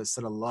Prophet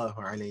sallallahu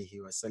alaihi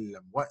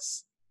wasallam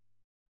was.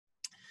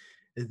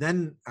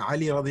 Then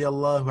Ali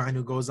radiallahu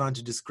anhu goes on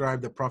to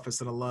describe the Prophet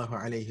sallallahu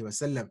alaihi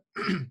wasallam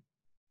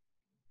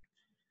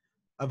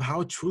of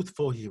how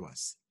truthful he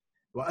was.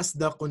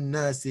 وَأَصْدَقُ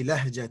النَّاسِ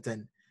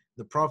لَهْجَةً.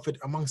 The Prophet,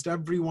 amongst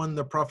everyone,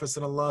 the Prophet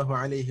sallallahu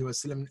alaihi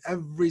wasallam,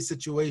 every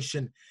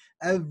situation,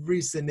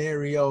 every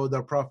scenario,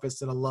 the Prophet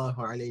sallallahu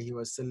alaihi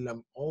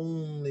wasallam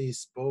only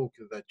spoke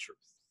the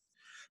truth.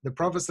 The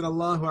Prophet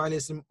sallallahu alaihi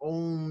wasallam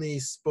only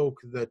spoke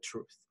the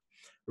truth.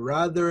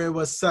 Rather it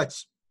was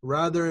such.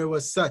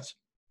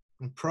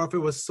 The Prophet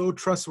was so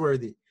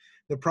trustworthy.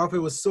 The Prophet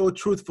was so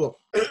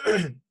truthful.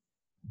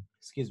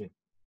 Excuse me.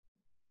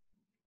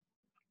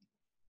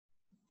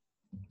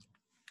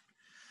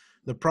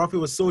 The Prophet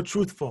was so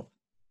truthful.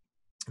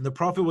 The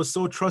Prophet was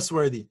so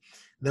trustworthy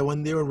that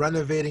when they were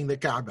renovating the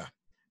Kaaba,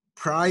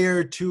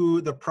 prior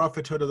to the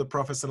prophethood of the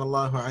Prophet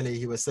sallallahu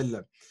alaihi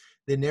wasallam,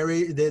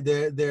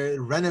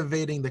 they're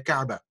renovating the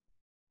Kaaba,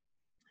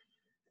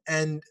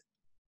 and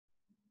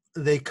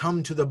they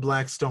come to the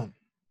black stone.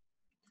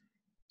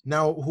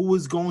 Now, who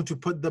is going to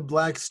put the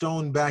black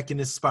stone back in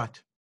its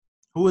spot?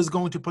 Who is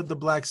going to put the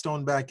black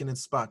stone back in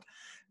its spot?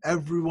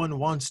 Everyone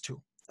wants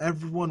to.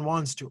 Everyone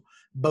wants to.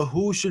 But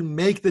who should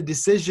make the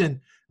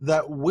decision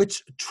that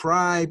which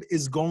tribe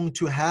is going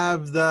to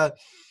have the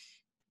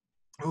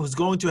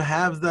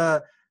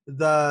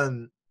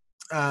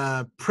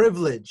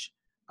privilege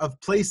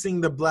of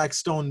placing the black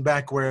stone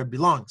back where it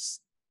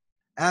belongs?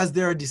 As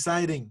they are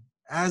deciding,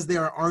 as they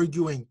are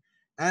arguing,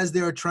 as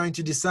they are trying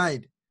to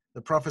decide,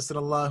 the Prophet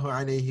sallallahu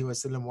alaihi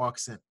wasallam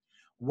walks in.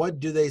 What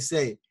do they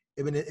say?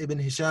 Ibn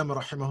Hisham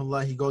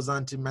rahimahullah, he goes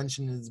on to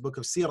mention in his book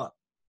of Sirah,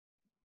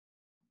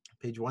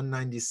 page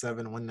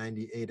 197,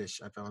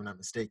 198ish, if I'm not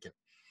mistaken.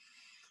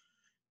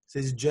 It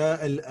says,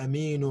 جاء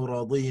الأمين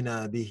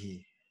رضينا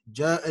به.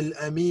 جاء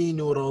الأمين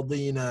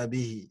رضينا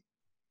به.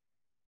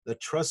 The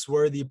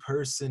trustworthy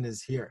person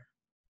is here.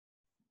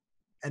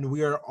 And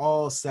we are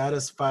all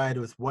satisfied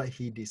with what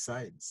he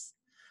decides.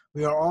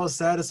 We are all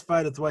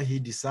satisfied with what he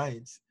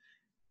decides.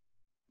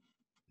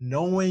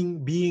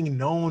 Being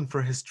known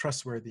for his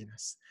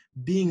trustworthiness,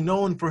 being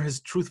known for his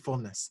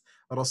truthfulness.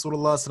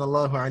 Rasulullah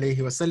sallallahu alayhi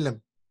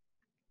wasallam,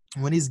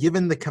 when he's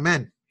given the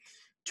command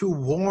to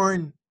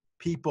warn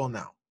people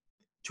now,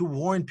 to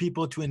warn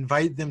people, to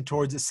invite them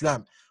towards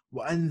Islam,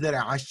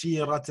 وَأَنذِرْ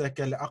عَشِيرَتَكَ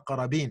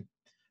الْأَقْرَبِينَ,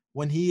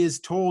 when he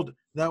is told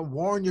that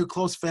warn your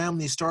close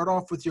family, start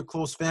off with your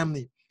close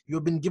family. You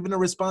have been given a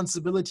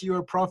responsibility, you're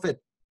a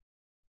prophet.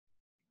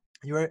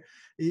 You're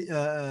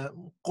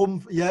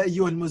قُمْ يَا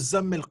أَيُّهَا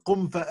الْمُزَّمِّلْ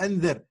قُمْ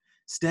فَأَنذِرْ,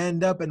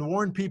 stand up and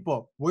warn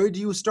people. Where do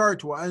you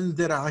start?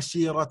 وَأَنذِرْ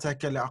عَشِيرَتَكَ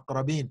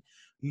الْأَقْرَبِينَ.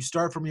 You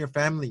start from your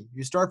family.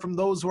 You start from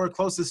those who are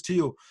closest to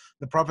you.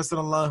 The Prophet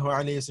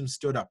ﷺ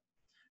stood up.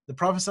 The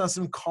Prophet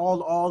ﷺ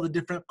called all the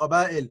different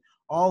qaba'il,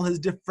 all his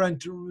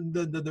different,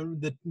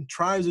 the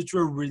tribes which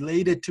were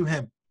related to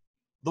him,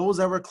 those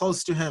that were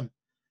close to him.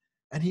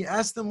 And he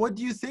asked them, what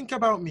do you think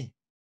about me?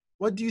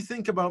 What do you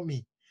think about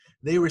me?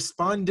 They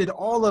responded,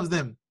 all of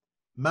them,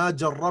 مَا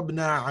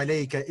جَرَّبْنَا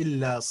عَلَيْكَ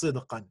إِلَّا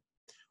صِدْقًا.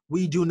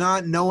 We do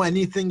not know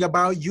anything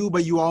about you,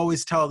 but you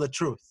always tell the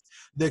truth.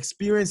 The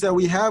experience that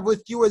we have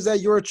with you is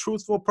that you're a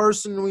truthful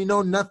person. We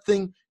know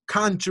nothing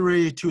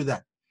contrary to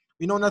that.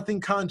 We know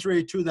nothing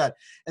contrary to that.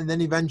 And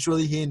then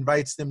eventually he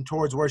invites them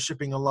towards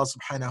worshiping Allah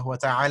subhanahu wa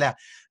ta'ala.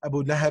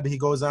 Abu Lahab, he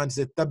goes on to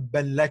say, تَبًّا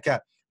لَكَ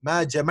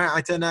مَا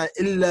جَمَعْتَنَا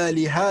إِلَّا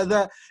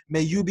لِهَذَا.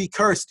 May you be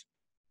cursed.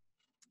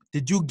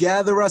 Did you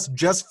gather us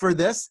just for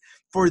this?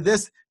 For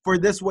this,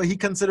 what he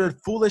considered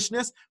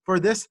foolishness? For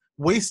this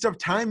waste of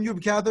time you've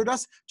gathered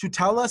us? To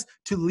tell us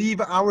to leave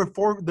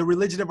the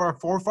religion of our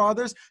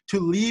forefathers? To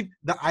leave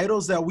the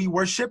idols that we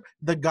worship?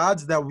 The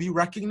gods that we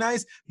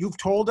recognize? You've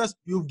told us,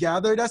 you've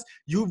gathered us,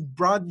 you've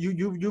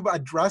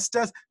addressed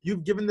us,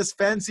 you've given this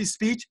fancy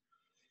speech?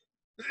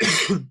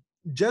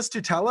 just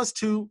to tell us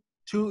to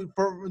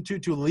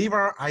leave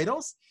our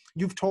idols?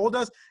 You've told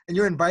us and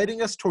you're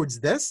inviting us towards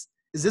this?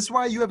 Is this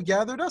why you have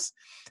gathered us?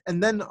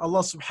 And then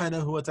Allah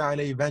subhanahu wa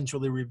ta'ala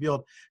eventually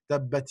revealed,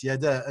 تَبَّتْ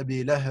يَدَا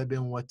أَبِي لَهَبٍ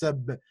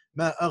وَتَبَّ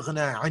مَا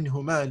أَغْنَى عَنْهُ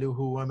مَالُهُ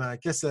وَمَا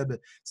كَسَبَ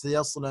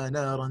سَيَصْلَى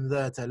نَارًا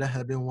ذَاتَ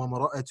لَهَبٍ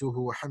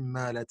وَامْرَأَتُهُ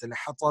حَمَّالَةَ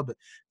الْحَطَبِ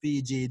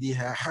فِي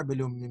جِيدِهَا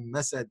حَبْلٌ مِّن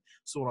مَسَدٍ.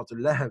 Surah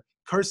Al-Lahab,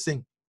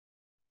 cursing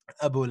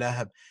Abu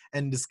Lahab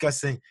and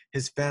discussing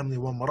his family.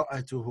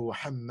 وَامْرَأَتُهُ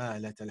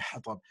حَمَّالَةَ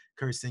الْحَطَبِ,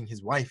 cursing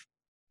his wife.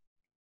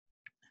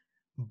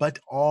 But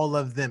all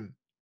of them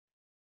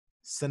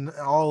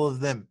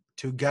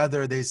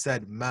together, they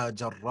said, مَا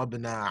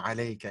جَرَّبْنَا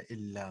عَلَيْكَ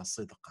إِلَّا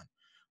صِدْقًا.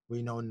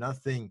 We know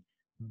nothing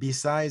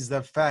besides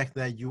the fact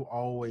that you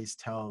always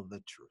tell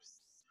the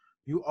truth.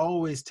 You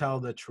always tell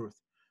the truth.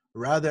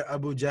 Rather,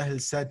 Abu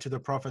Jahl said to the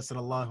Prophet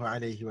sallallahu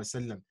alayhi wa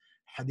sallam,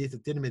 Hadith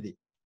al-Tirmidhi,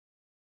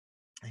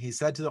 he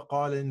said to the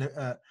قال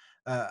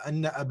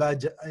أن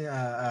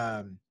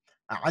أبا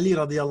Ali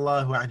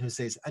radiallahu anhu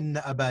says, أن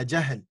أبا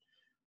جهل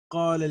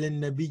قال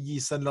للنبي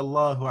صلى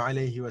الله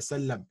عليه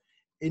وسلم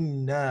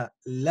إنا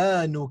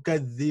لا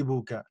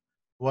نكذبك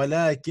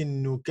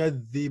ولكن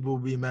نكذب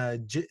بما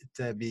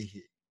جئت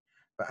به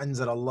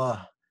فأنزل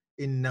الله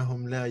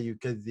إنهم لا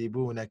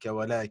يكذبونك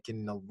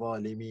ولكن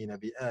الظالمين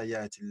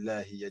بآيات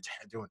الله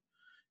يجحدون.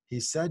 He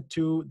said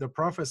to the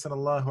Prophet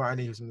sallallahu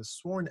alaihi wasallam, the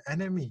sworn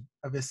enemy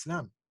of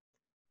Islam,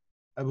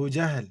 Abu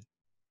Jahl,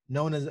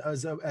 known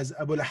as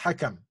Abu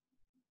al-Hakam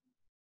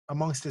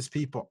amongst his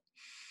people.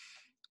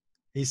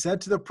 He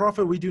said to the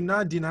Prophet, we do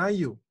not deny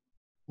you.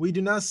 We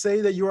do not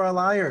say that you are a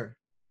liar,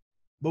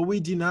 but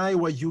we deny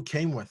what you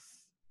came with.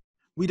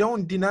 We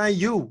don't deny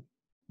you,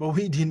 but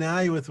we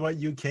deny with what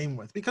you came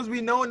with, because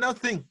we know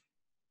nothing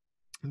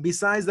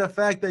besides the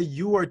fact that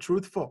you are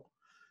truthful.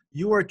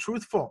 You are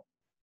truthful.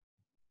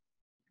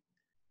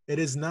 It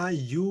is not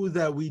you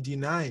that we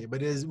deny,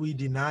 but it is we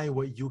deny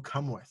what you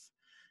come with.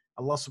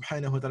 Allah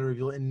subhanahu wa ta'ala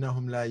revealed,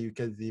 إِنَّهُمْ لَا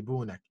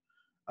يُكَذِّبُونَكَ.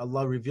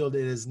 Allah revealed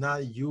it is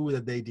not you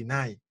that they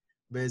deny,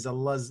 but it's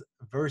Allah's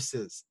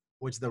verses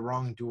which the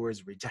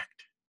wrongdoers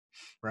reject.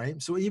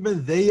 Right? So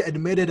even they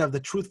admitted of the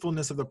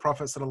truthfulness of the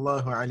Prophet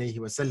sallallahu alaihi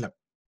wasallam.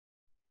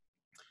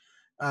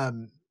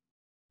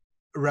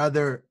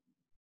 Rather,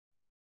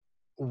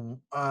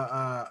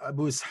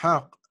 Abu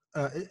Ishaq,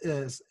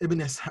 Ibn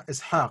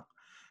Ishaq,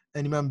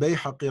 and Imam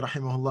Bayhaqi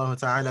rahimahullah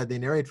ta'ala, they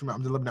narrate from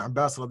Abdullah ibn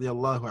Abbas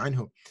radiallahu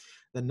anhu,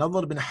 that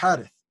Nadhr ibn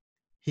Harith,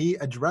 he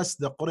addressed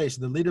the Quraysh,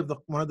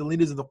 one of the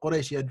leaders of the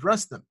Quraysh, he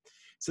addressed them.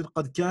 He said,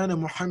 قَدْ كَانَ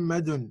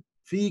مُحَمَّدٌ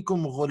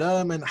فِيكُمْ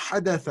غُلَامًا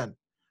حَدَثًا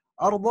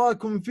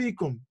أَرْضَاكُمْ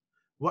فِيكُمْ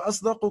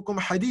وَأَصْدَقُكُمْ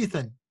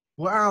حَدِيثًا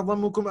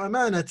وَأَعْظَمُكُمْ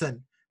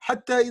أَمَانَةً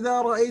حَتَّى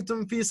إِذَا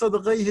رَأَيْتُمْ فِي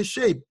صَدْغَيْهِ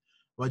الشَّيْبِ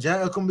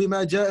وَجَاءَكُمْ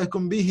بِمَا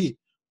جَاءَكُمْ بِهِ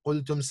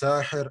قُلْتُمْ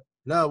سَاحِرٌ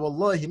لَا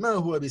وَاللَّهِ مَا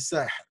هُوَ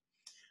بِالسَّاحِرِ.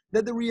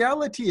 That the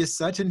reality is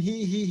such, and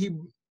he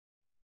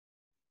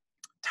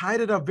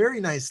tied it up very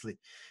nicely.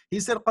 He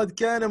said, قَدْ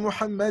كَانَ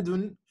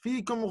مُحَمَّدٌ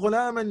فِيكُمْ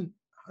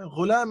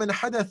غُلَامًا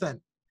حَدَثًا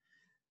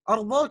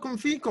أَرْضَاكُمْ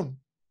فِيكُمْ.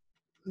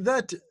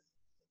 That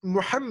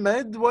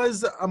Muhammad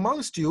was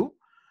amongst you.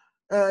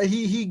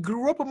 He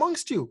grew up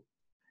amongst you,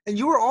 and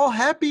you were all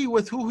happy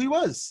with who he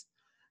was.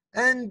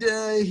 And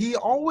you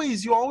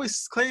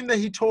always claimed that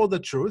he told the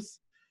truth,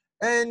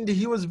 and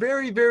he was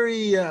very,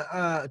 very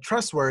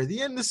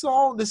trustworthy. And this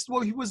is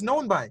what he was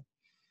known by,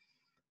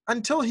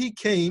 until he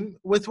came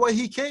with what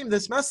he came,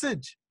 this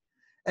message.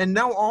 And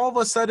now all of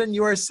a sudden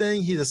you are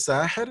saying he's a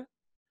sahir,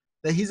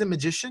 that he's a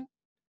magician.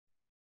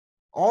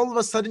 All of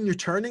a sudden you're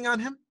turning on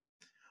him.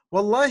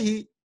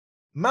 Wallahi,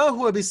 ma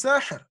huwa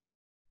bisahir.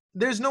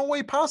 There's no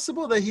way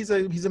possible that he's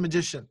a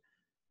magician,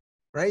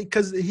 right?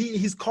 Because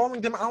he's calling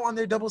them out on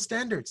their double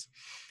standards.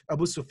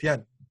 Abu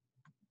Sufyan,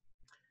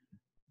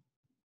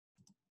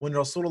 when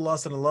Rasulullah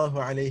sallallahu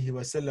alaihi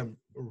wasallam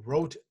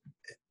wrote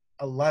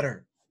a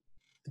letter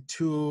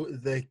to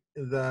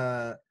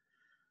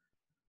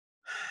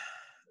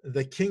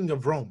the king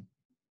of Rome,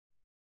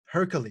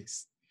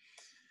 Hercules,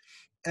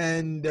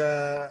 and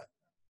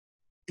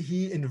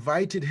he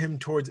invited him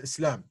towards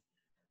Islam.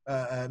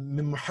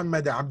 من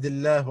محمد عبد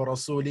الله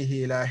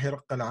ورسوله إلى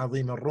هرقل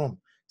العظيم الروم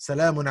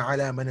سلام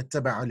على من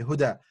اتبع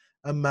الهدى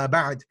أما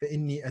بعد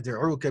فإني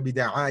أدعوك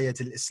بدعاية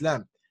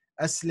الإسلام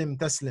أسلم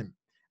تسلم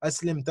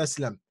أسلم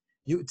تسلم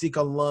يؤتك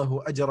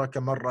الله أجرك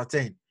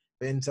مرتين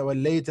فإن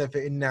توليت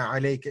فإن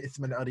عليك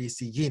إثم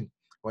الأريسيين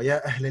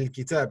ويا أهل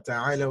الكتاب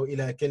تعالوا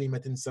إلى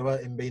كلمة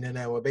سواء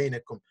بيننا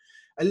وبينكم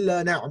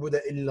ألا نعبد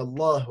إلا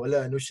الله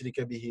ولا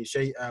نشرك به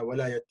شيئا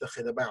ولا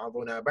يتخذ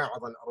بعضنا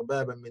بعضا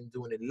أربابا من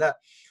دون الله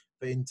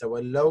فإن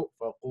تولوا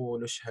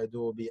فقولوا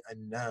اشهدوا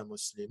بأننا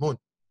مسلمون.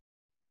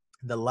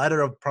 The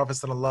letter of Prophet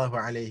sallallahu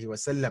alaihi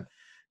wasallam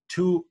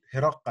to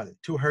Hiraqal,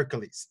 to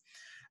Hercules.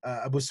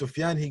 Abu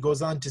Sufyan, he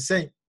goes on to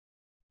say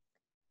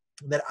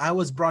that I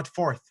was brought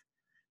forth.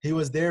 He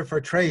was there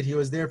for trade. He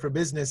was there for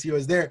business. He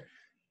was there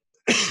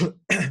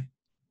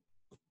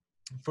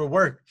for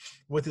work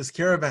with his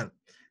caravan.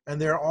 And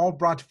they're all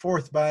brought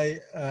forth by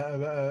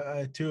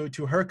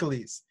to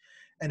Hercules.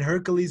 And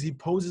Hercules, he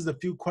poses a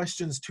few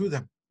questions to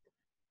them.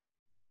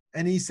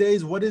 And he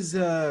says, what is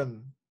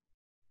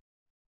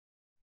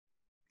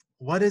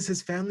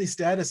his family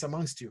status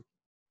amongst you?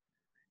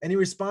 And he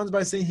responds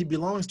by saying he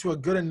belongs to a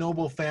good and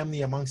noble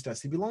family amongst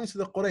us. He belongs to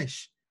the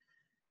Quraysh.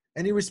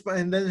 And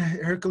and then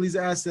Hercules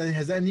asks,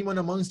 has anyone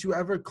amongst you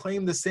ever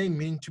claimed the same,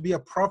 meaning to be a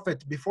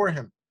prophet before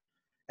him?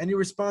 And he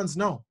responds,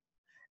 no.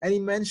 And he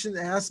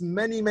asked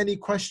many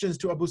questions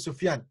to Abu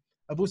Sufyan.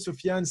 Abu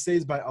Sufyan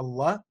says, by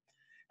Allah,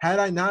 had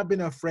I not been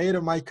afraid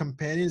of my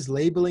companions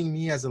labeling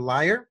me as a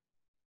liar,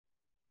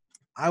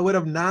 I would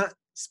have not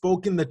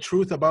spoken the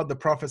truth about the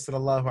Prophet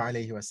sallallahu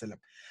alaihi wasallam.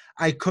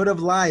 I could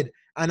have lied,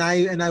 and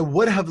I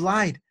would have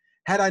lied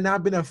had I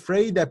not been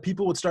afraid that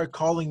people would start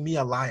calling me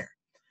a liar.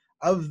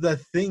 Of the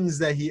things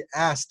that he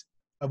asked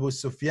Abu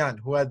Sufyan,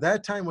 who at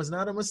that time was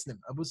not a Muslim.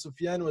 Abu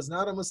Sufyan was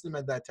not a Muslim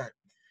at that time.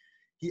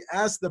 He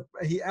asked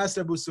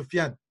Abu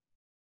Sufyan,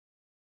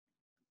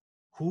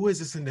 who is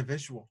this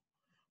individual?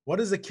 What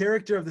is the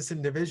character of this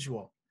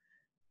individual?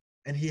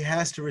 And he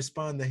has to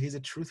respond that he's a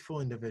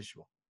truthful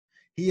individual.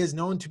 He is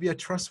known to be a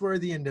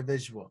trustworthy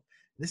individual.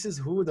 This is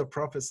who the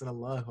Prophet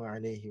sallallahu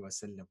alaihi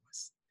wasallam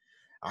was.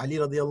 Ali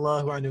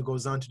radiallahu anhu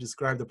goes on to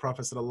describe the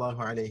Prophet sallallahu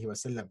alaihi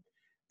wasallam.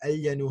 The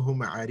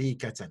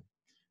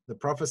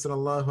Prophet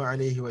sallallahu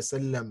alaihi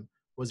wasallam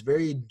was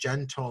very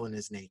gentle in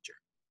his nature.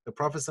 The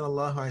Prophet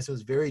sallallahu alaihi wasallam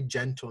was very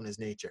gentle in his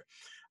nature.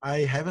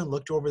 I haven't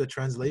looked over the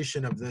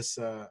translation of this,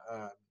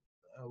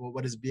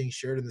 what is being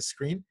shared on the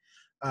screen,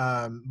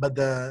 but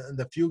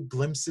the few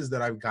glimpses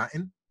that I've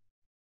gotten,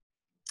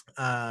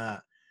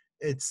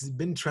 it's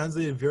been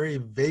translated very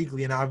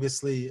vaguely and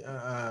obviously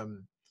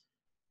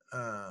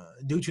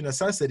due to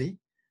necessity.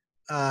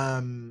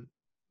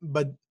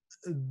 But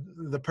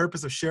the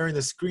purpose of sharing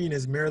the screen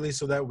is merely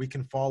so that we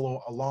can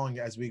follow along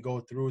as we go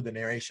through the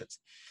narrations.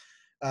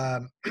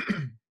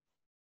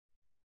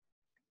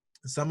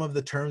 Some of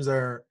the terms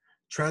are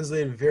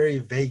translated very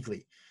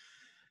vaguely.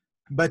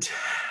 But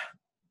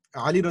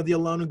Ali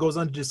radiallahu anhu goes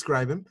on to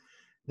describe him,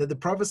 that the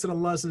Prophet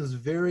sallallahu alaihi wasallam is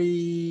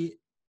very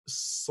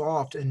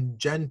soft and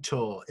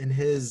gentle in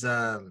his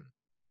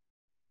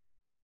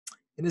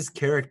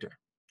character.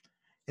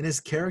 In his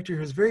character, he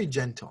was very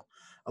gentle.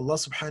 Allah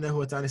subhanahu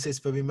wa ta'ala says,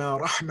 فَبِمَا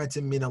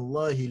رَحْمَةٍ مِّنَ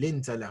اللَّهِ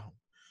لِنْتَ لَهُمْ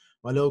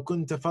وَلَوْ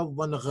كُنْتَ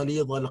فَضًّا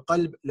غَلِيظَ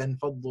الْقَلْبِ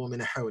لَانْفَضُّوا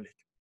مِنْ حَوْلِكَ.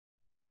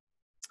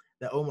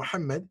 That, O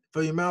Muhammad,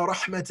 فَبِمَا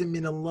رَحْمَةٍ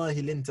مِّنَ اللَّهِ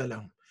لِنْتَ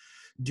لَهُمْ,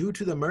 due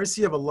to the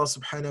mercy of Allah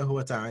subhanahu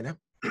wa ta'ala,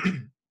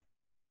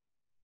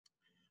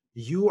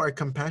 you are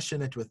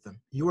compassionate with them.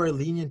 You are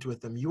lenient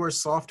with them. You are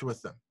soft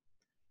with them.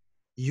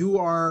 You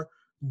are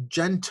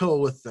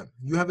gentle with them.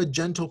 You have a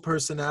gentle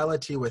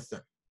personality with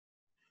them.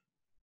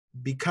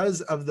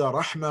 Because of the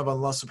rahmah of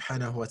Allah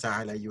subhanahu wa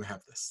ta'ala, you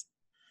have this.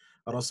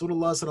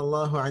 Rasulullah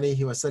sallallahu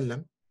alayhi wa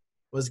sallam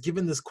was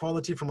given this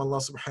quality from Allah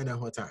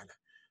subhanahu wa ta'ala.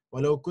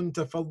 وَلَوْ كُنْتَ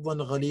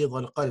فَضًّا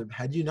غَلِيظَ الْقَلْبِ,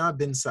 had you not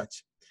been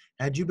such,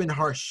 had you been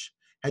harsh,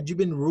 had you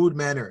been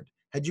rude-mannered,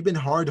 had you been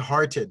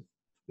hard-hearted,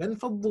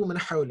 لَانْفَضُّوا مِنْ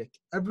حَوْلِكَ,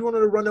 everyone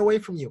would have run away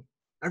from you.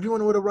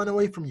 Everyone would have run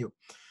away from you.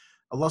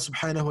 Allah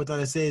subhanahu wa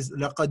ta'ala says,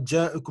 لَقَدْ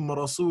جَاءَكُمْ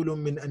رَسُولٌ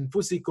مِّنْ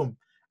أَنفُسِكُمْ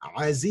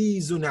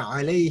عَزِيزٌ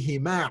عَلَيْهِ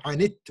مَا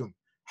عَنِتُّمْ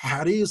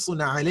حَرِيصٌ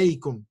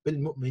عَلَيْكُمْ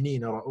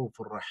بِالْمُؤْمِنِينَ رَءُوفٌ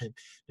رَحِيمٌ.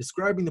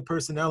 Describing the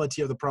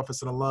personality of the Prophet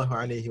sallallahu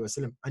alayhi wa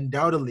sallam,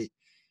 undoubtedly,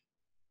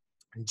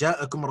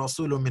 جَاءَكُمْ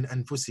رَسُولٌ مِّنْ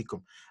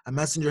أَنفُسِكُمْ, a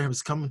messenger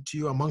has come to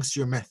you amongst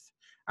your myth.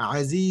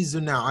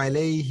 عَزِيزٌ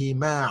عَلَيْهِ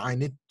مَا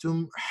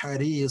عَنِتُّمْ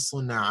حَرِيصٌ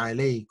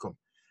عَلَيْكُمْ.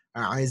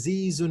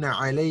 عَزِيزٌ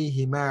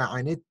عَلَيْهِ مَا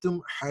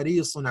عَنِتُّمْ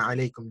حَرِيصٌ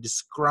عَلَيْكُمْ.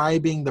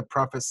 Describing the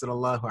Prophet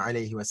sallallahu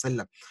alayhi wa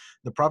sallam.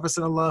 The Prophet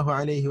sallallahu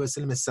alayhi wa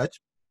sallam is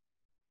such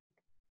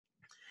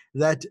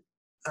that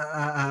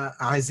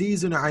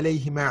عَزِيزٌ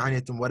عَلَيْهِ مَا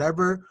عَنِتُّمْ,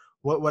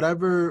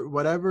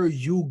 whatever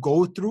you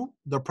go through,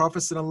 the Prophet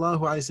sallallahu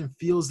alayhi wa sallam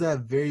feels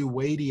that very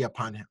weighty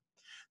upon him.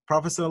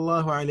 Prophet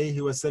sallallahu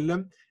alayhi wa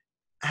sallam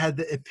had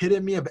the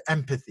epitome of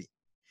empathy.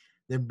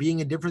 There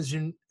being a difference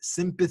in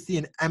sympathy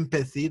and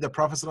empathy, the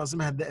Prophet ﷺ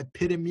had the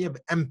epitome of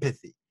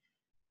empathy.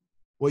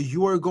 What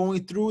you are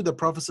going through, the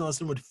Prophet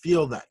ﷺ would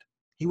feel that.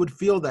 He would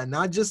feel that,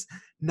 not just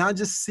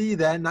see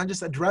that, not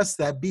just address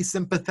that, be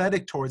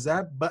sympathetic towards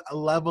that, but a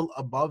level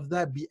above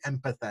that, be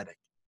empathetic.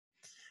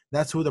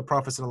 That's who the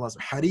Prophet ﷺ.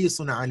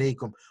 Harisun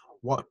alaykum.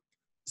 What?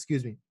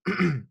 Excuse me.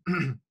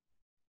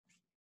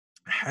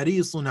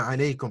 Harisun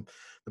alaykum.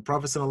 The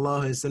Prophet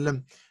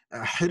ﷺ,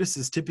 hirs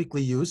is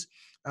typically used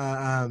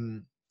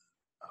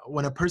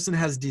when a person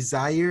has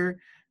desire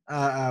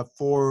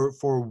for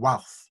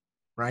wealth,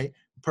 right?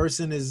 A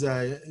person is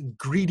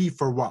greedy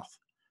for wealth.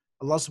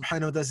 Allah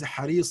subhanahu wa ta'ala says,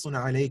 Harisun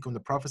alaykum. The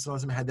Prophet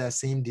had that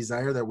same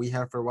desire that we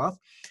have for wealth.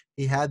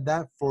 He had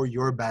that for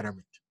your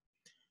betterment.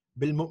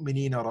 Bil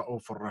mu'minina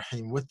ra'uf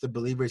rahim. With the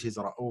believers, he's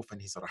ra'uf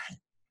and he's rahim.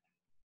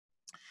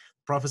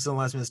 The Prophet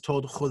is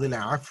told, خُذِ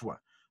الْعَفْوَ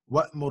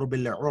وَأْمُرْ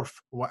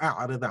بِالْعُرْفِ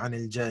وَأَعْرِضْ عَنِ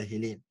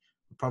الْجَاهِلِينَ.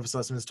 The Prophet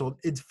is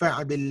told,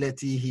 idfa'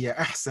 billati hiya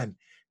ahsan.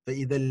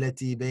 فإذا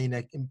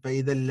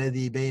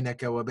الذي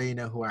بينك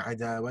وبينه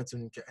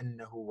عداوة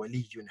كأنه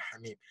ولي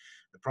حميم.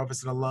 The Prophet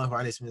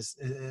ﷺ is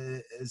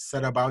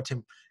said about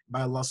him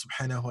by Allah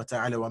subhanahu wa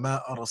ta'ala,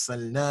 وَمَا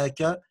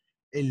أَرْسَلْنَاكَ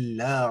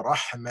إِلَّا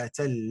رَحْمَةً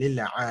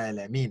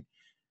لِلْعَالَمِينَ.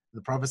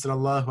 The Prophet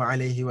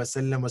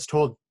ﷺ was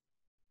told,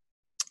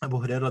 Abu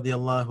Hurairah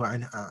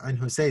radiallahu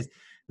anhu says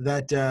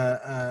that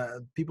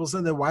people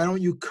said that why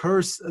don't you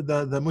curse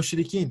the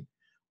mushrikeen?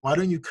 Why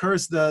don't you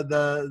curse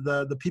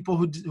the people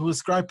who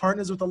ascribe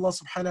partners with Allah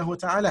subhanahu wa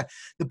ta'ala?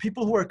 The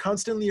people who are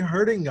constantly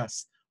hurting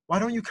us, why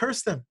don't you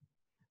curse them?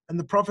 And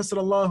the Prophet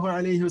sallallahu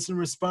alayhi wasallam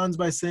responds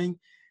by saying,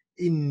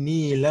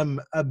 Inni lam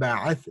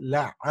ab'ath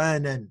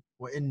la'anan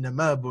wa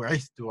innama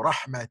bu'ithtu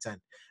rahmatan.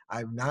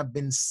 I've not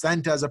been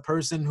sent as a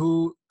person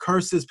who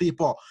curses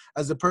people,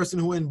 as a person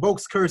who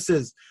invokes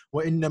curses.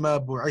 Wa innama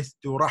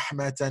bu'ithtu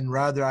rahmatan.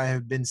 Rather, I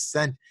have been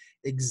sent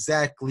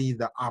exactly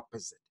the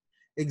opposite.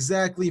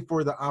 Exactly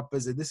for the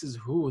opposite. This is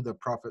who the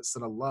Prophet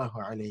sallallahu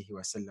alayhi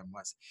wasallam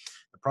was.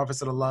 The Prophet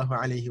sallallahu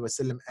alayhi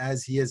wasallam,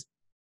 as he is,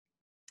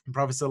 the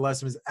Prophet sallallahu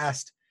alayhi wasallam is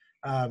asked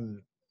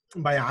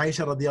by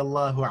Aisha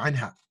radiallahu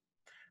anha.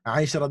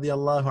 Aisha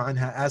radiallahu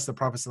anha asked the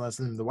Prophet sallallahu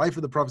alaihi wasallam, the wife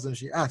of the Prophet,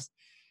 she asked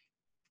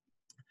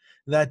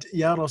that,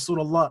 Ya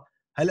Rasulullah,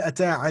 هل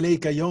أتى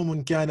عليك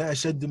يوم كان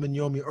أشد من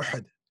يوم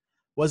أحد?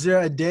 Was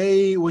there a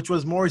day which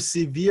was more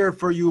severe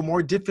for you,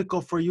 more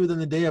difficult for you than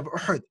the day of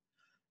Uhud?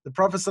 The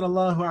Prophet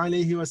sallallahu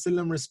alaihi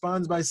wasallam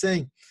responds by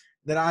saying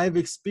that I've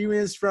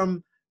experienced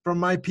from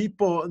my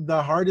people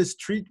the hardest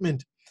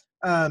treatment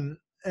that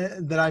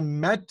I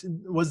met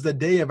was the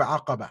day of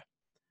Aqaba.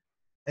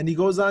 And he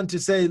goes on to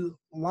say,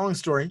 long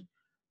story,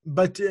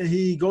 but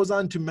he goes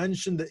on to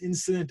mention the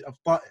incident of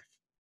Ta'if.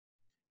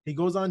 He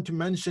goes on to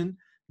mention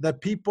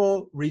that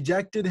people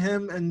rejected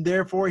him, and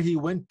therefore he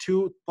went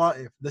to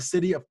Ta'if, the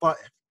city of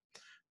Ta'if,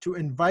 to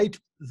invite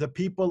the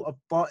people of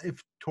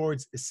Ta'if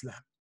towards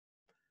Islam.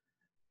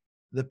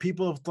 The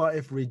people of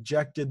Ta'if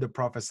rejected the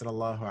Prophet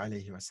sallallahu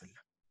alaihi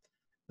wasallam.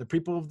 The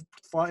people of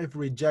Ta'if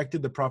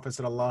rejected the Prophet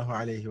sallallahu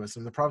alaihi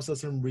wasallam. The Prophet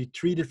sallallahu alaihi wasallam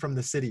retreated from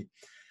the city,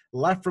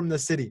 left from the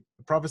city.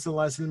 The Prophet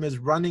ﷺ is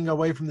running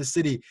away from the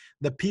city.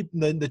 The people,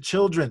 the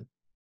children,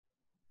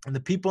 and the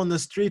people in the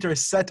street are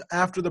set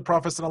after the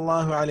Prophet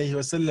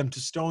ﷺ to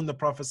stone the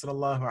Prophet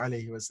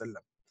ﷺ,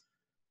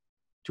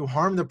 to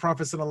harm the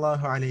Prophet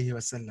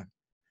ﷺ.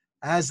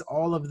 As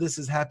all of this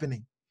is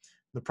happening,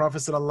 the Prophet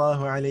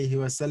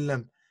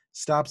ﷺ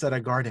stops at a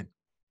garden,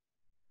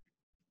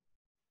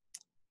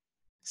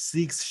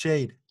 seeks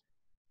shade,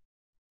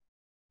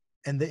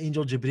 and the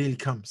angel Jibreel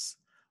comes,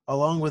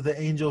 along with the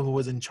angel who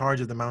was in charge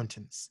of the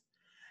mountains.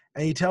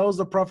 And he tells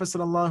the Prophet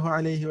sallallahu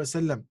alaihi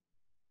wasallam,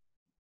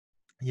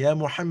 Ya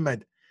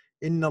Muhammad,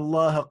 inna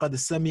Allah qad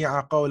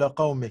sami'a qawla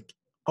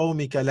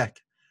qawmika lak,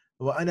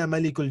 wa ana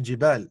malikul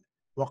jibal,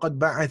 wa qad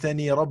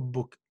ba'athani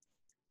rabbuk.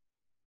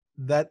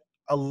 That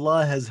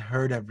Allah has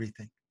heard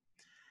everything.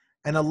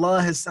 And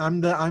Allah has,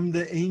 I'm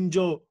the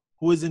angel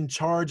who is in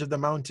charge of the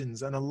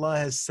mountains, and Allah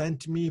has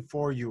sent me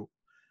for you.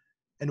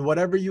 And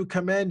whatever you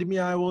command me,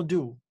 I will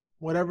do.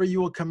 Whatever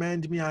you will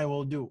command me, I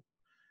will do.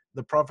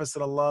 The Prophet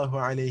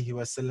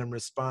ﷺ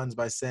responds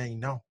by saying,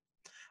 no,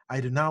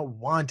 I do not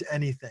want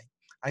anything.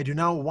 I do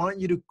not want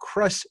you to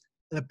crush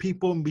the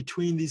people in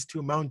between these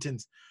two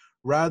mountains.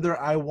 Rather,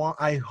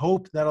 I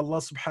hope that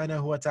Allah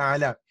subhanahu wa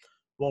ta'ala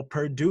will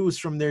produce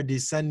from their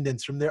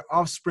descendants, from their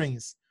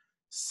offsprings,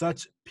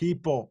 such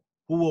people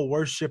who will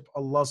worship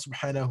Allah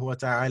subhanahu wa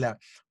ta'ala,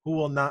 who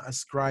will not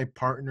ascribe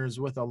partners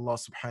with Allah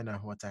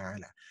subhanahu wa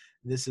ta'ala.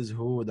 This is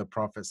who the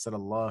Prophet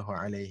sallallahu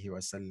alaihi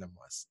wasallam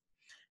was.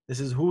 This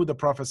is who the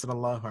Prophet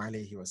sallallahu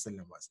alaihi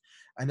wasallam was.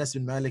 Anas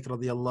bin Malik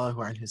radiyallahu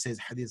anhu says,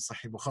 Hadith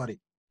Sahih Bukhari.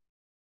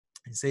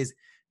 He says,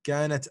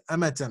 كانت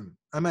أمة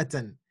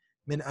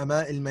من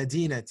أماء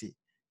المدينة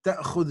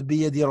تأخذ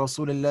بيد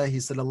رسول الله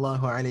صلى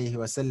الله عليه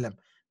وسلم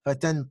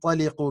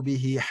فتنطلق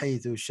به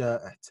حيث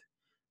شاءت.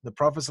 The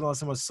Prophet sallallahu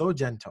alaihi wasallam was so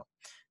gentle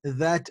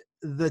that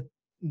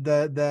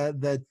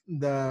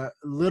the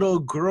little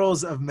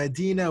girls of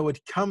Medina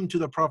would come to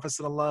the Prophet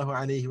sallallahu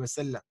alaihi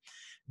wasallam,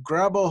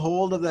 grab a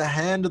hold of the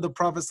hand of the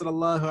Prophet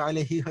sallallahu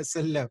alaihi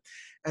wasallam,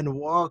 and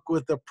walk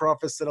with the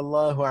Prophet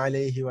sallallahu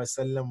alaihi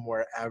wasallam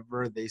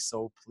wherever they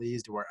so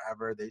pleased,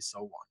 wherever they so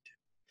wanted.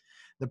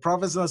 The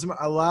Prophet sallallahu alaihi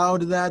wasallam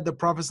allowed that. The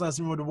Prophet sallallahu alaihi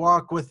wasallam would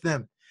walk with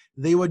them.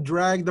 They would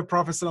drag the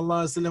Prophet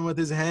sallallahu alaihi wasallam with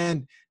his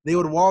hand. They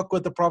would walk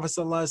with the Prophet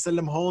sallallahu alaihi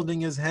wasallam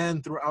holding his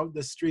hand throughout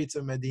the streets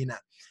of Medina.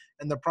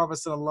 And the Prophet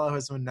sallallahu alaihi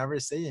wasallam would never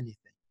say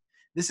anything.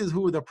 This is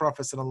who the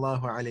Prophet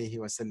sallallahu alaihi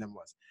wasallam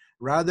was.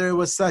 Rather, it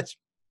was such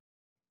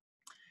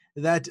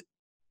that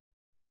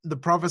the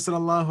Prophet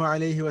sallallahu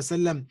alaihi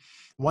wasallam,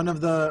 one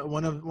of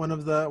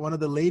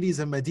the ladies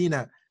of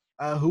Medina,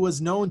 who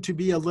was known to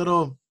be a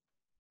little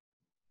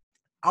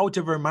out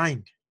of her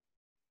mind.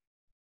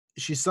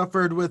 She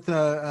suffered with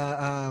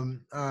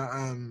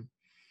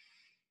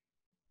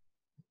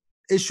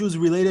issues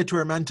related to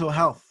her mental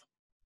health.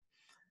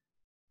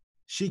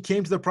 She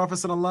came to the Prophet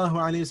sallallahu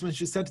alaihi wasallam.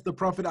 She said to the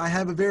Prophet, I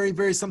have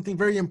something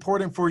very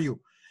important for you.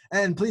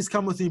 and please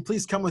come with me,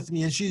 please come with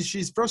me. And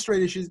she's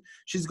frustrated.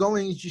 She's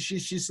going.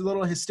 She's a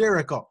little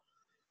hysterical,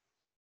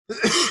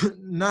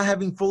 not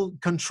having full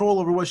control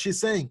over what she's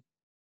saying.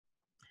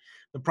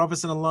 The Prophet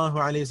sallallahu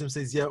alaihi wasallam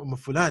says, "Ya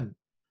Fulan,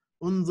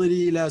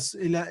 انظري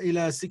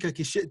إلى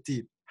سكك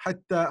شئتي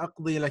حتى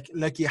أقضي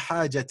لك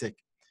حاجتك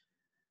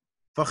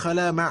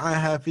فخلا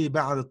معها في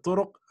بعض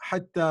الطرق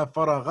حتى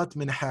فرغت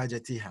من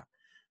حاجتها."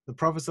 The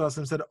Prophet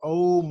ﷺ said,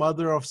 "Oh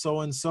mother of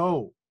so and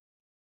so,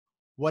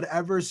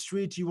 whatever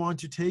street you want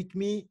to take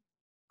me,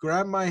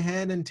 grab my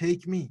hand and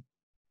take me."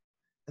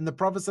 And the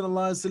Prophet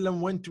ﷺ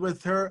went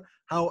with her.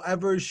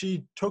 However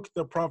she took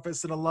the Prophet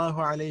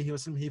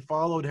ﷺ, he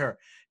followed her.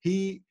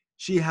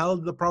 She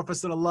held the Prophet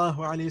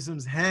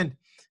ﷺ's hand,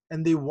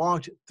 and they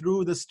walked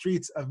through the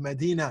streets of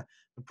Medina.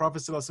 The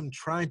Prophet ﷺ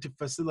trying to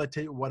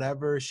facilitate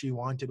whatever she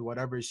wanted,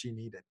 whatever she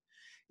needed.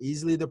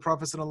 Easily the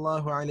Prophet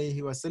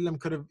ﷺ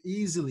could have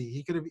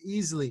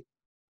easily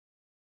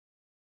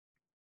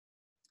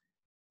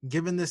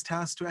given this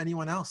task to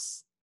anyone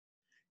else.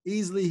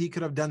 Easily he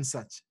could have done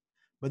such.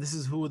 But this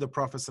is who the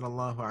Prophet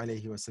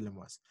ﷺ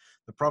was.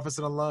 The Prophet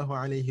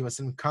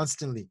ﷺ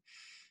constantly,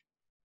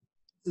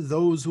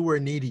 those who were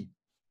needy,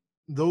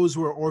 those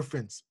who were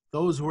orphans,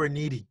 those who were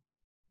needy,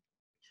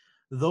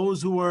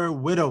 those who were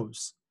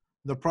widows,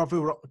 the Prophet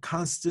will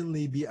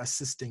constantly be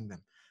assisting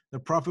them. The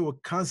Prophet will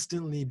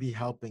constantly be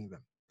helping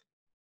them.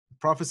 The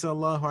Prophet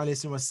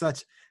ﷺ was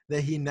such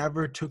that he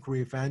never took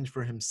revenge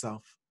for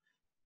himself.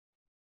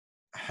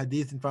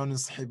 Hadith found in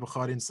Sahih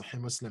Bukhari and Sahih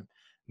Muslim.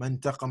 Man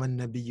taqama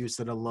an-nabiyyu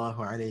sallallahu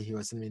alayhi wa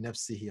sallam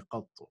nafsihi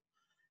qattu.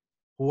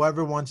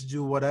 Whoever wants to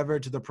do whatever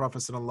to the Prophet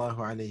sallallahu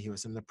alayhi wa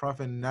sallam, the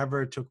Prophet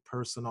never took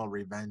personal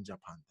revenge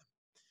upon them.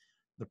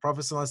 The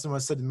Prophet sallallahu alayhi wa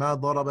sallam said, "Ma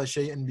daraba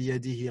shay'an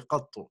biyadihi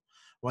qattu,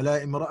 wala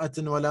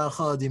imra'atan wala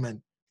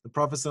khadiman." The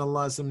Prophet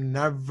sallallahu alayhi wa sallam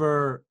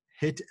never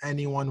hit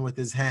anyone with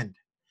his hand.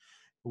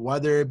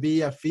 Whether it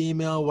be a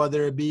female,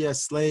 whether it be a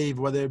slave,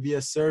 whether it be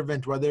a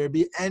servant, whether it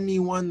be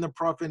anyone, the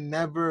Prophet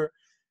never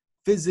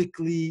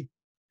physically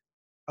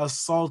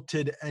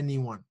assaulted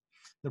anyone.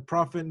 The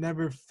Prophet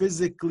never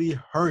physically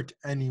hurt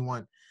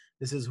anyone.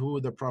 This is who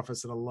the Prophet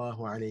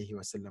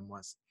ﷺ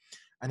was.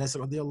 Anas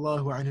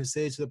radiallahu anhu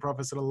says to the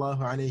Prophet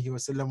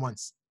ﷺ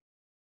once,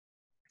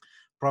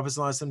 Prophet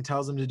ﷺ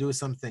tells him to do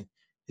something.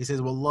 He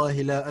says,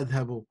 "Wallahi la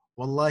adhabu."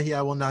 Wallahi,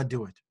 I will not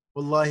do it.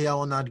 Wallahi, I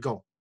will not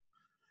go.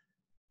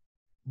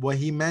 What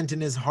he meant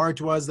in his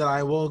heart was that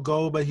I will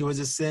go, but he was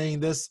just saying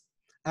this.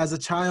 As a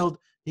child,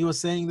 he was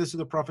saying this to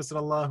the Prophet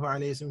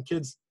ﷺ,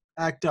 "Kids,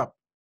 act up.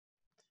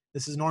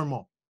 This is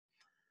normal."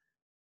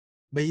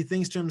 But he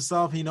thinks to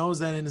himself, he knows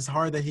that in his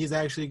heart that he's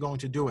actually going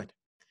to do it.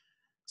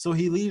 So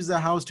he leaves the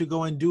house to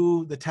go and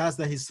do the task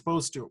that he's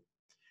supposed to.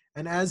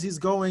 And as he's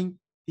going,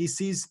 he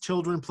sees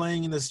children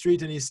playing in the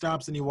street and he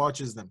stops and he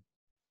watches them.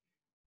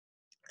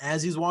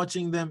 As he's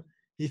watching them,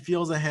 he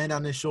feels a hand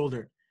on his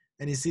shoulder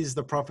and he sees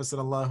the Prophet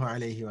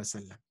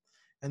ﷺ.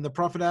 And the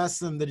Prophet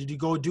asks him, "Did you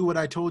go do what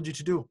I told you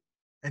to do?"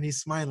 And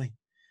he's smiling.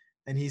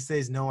 And he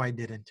says, "No, I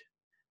didn't.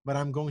 But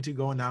I'm going to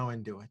go now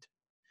and do it."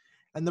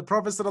 And the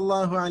Prophet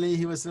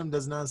ﷺ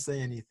does not say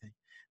anything.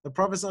 The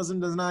Prophet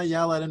ﷺ does not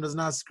yell at him, does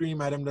not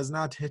scream at him, does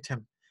not hit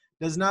him,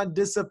 does not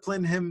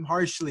discipline him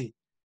harshly.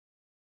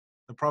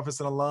 The Prophet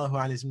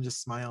ﷺ just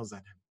smiles at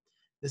him.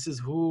 This is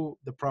who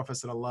the Prophet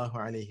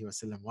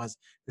ﷺ was.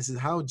 This is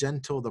how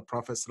gentle the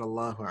Prophet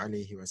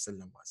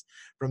ﷺ was.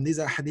 From these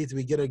hadith,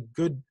 we get a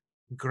good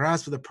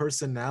grasp of the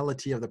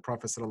personality of the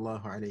Prophet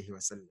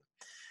ﷺ.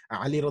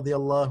 Ali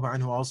radiallahu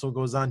anhu also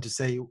goes on to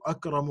say,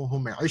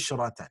 "Akramuhum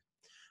ishratan."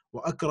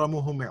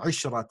 وَأَكْرَمُهُمْ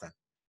عِشْرَةً.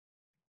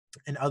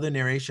 In other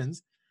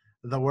narrations,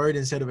 the word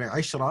instead of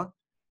عِشْرَة,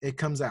 it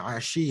comes as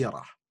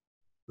عَشِيرَة.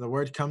 The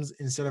word comes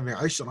instead of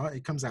عِشْرَة,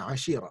 it comes as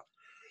عَشِيرَة.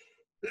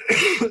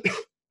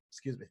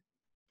 Excuse me.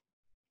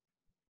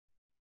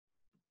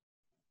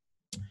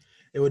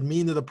 It would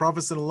mean that the Prophet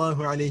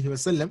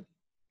ﷺ,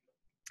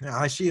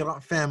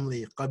 عَشِيرَة,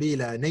 family,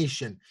 qabila,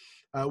 nation,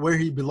 where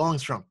he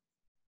belongs from.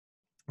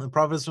 The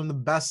Prophet is from the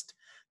best,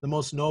 the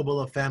most noble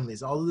of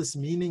families. All of this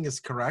meaning is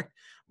correct,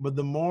 but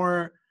the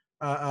more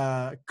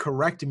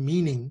correct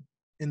meaning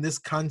in this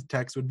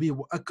context would be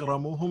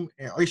وَأَكْرَمُهُمْ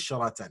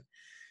عِشْرَةً.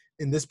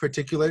 In this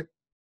particular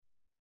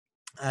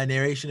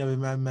narration of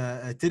Imam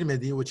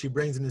Tirmidhi, which he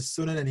brings in his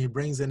Sunan and he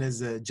brings in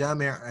his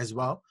Jami' as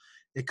well,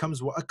 it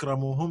comes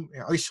وَأَكْرَمُهُمْ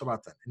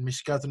عِشْرَةً. In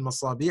Mishkat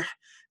al-Masabih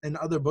and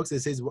other books, it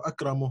says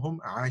وَأَكْرَمُهُمْ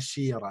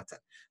عَشِيرَةً.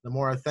 The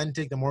more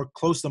authentic, the more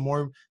close,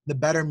 the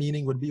better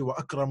meaning would be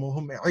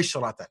وَأَكْرَمُهُمْ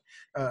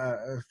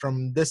عِشْرَةً.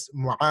 From this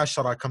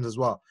mu'ashara comes as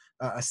well,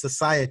 a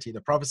society.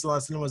 The Prophet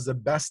ﷺ was the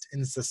best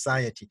in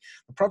society.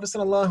 The Prophet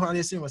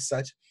ﷺ was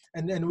such,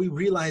 and we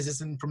realize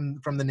this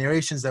from the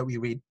narrations that we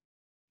read.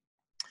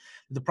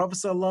 The Prophet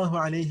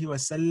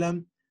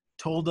ﷺ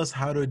told us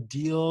how to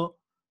deal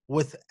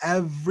with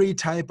every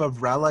type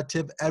of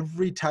relative,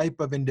 every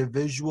type of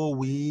individual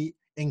we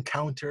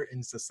encounter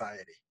in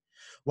society.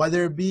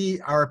 Whether it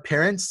be our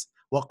parents,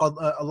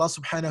 Allah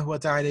subhanahu wa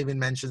ta'ala even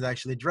mentions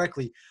actually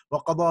directly,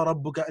 وَقَضَى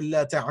رَبُّكَ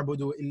أَلَّا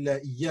تَعْبُدُوا إِلَّا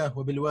إِيَّاهُ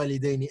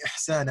وَبِالْوَالِدَيْنِ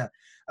إِحْسَانًا.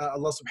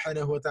 Allah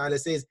subhanahu wa ta'ala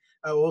says,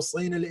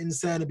 وَوَصَّيْنَا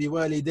الْإِنسَانَ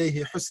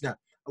بِوَالِدَيْهِ حُسْنًا.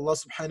 Allah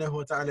subhanahu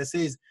wa ta'ala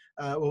says,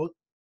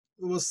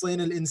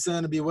 ووصينا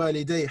الإنسان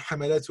بوالديه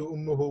حملته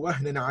أمه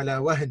وهنا على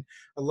وهن.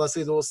 Allah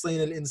says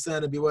ووصينا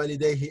الإنسان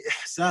بوالديه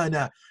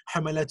إحسانا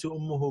حملته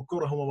أمه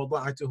كرها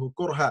ووضعته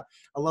كرها.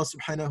 Allah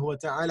subhanahu wa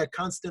ta'ala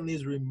constantly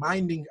is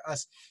reminding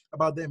us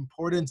about the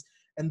importance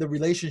and the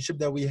relationship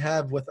that we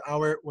have with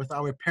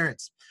our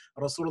parents.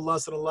 Rasulullah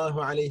sallallahu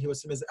alayhi wa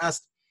sallam is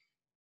asked,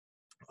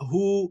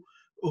 who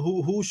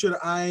should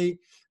I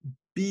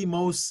be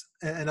most,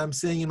 and I'm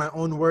saying in my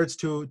own words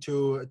to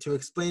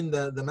explain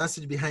the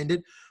message behind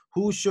it,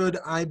 who should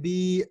I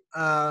be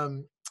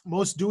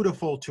most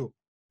dutiful to?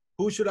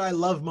 Who should I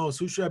love most?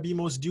 Who should I be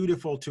most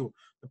dutiful to?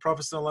 The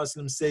Prophet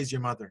ﷺ says, your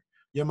mother,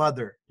 your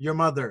mother, your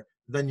mother,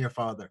 then your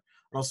father.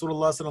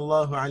 Rasulullah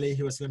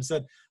ﷺ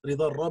said,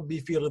 رِضَى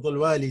الرَّبِّ فِي رِضَى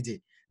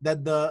الْوَالِدِ,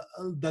 that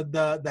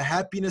the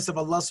happiness of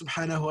Allah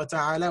subhanahu wa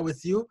ta'ala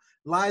with you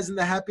lies in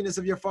the happiness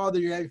of your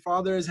father. Your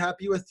father is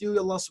happy with you,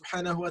 Allah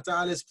subhanahu wa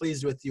ta'ala is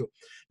pleased with you.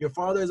 Your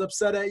father is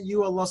upset at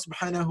you, Allah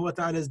subhanahu wa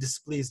ta'ala is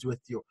displeased with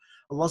you.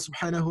 Allah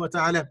subhanahu wa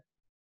ta'ala,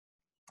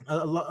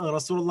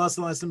 Rasulullah sallallahu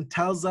alayhi wa sallam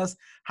tells us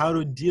how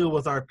to deal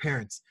with our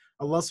parents.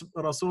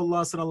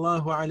 Rasulullah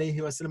sallallahu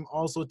alayhi wa sallam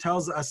also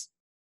tells us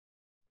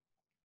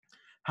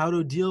how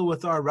to deal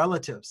with our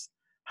relatives,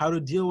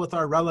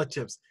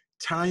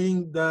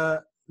 tying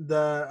the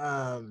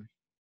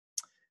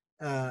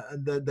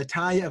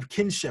tie of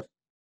kinship,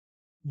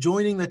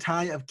 joining the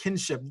tie of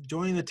kinship,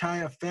 joining the tie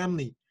of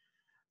family,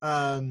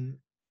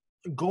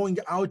 going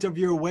out of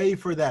your way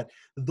for that.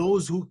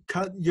 Those who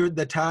cut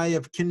the tie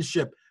of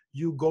kinship,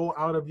 you go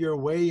out of your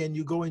way and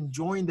you go and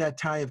join that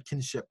tie of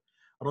kinship.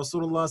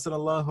 Rasulullah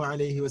sallallahu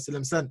alayhi wa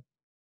sallam said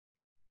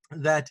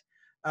that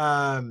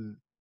an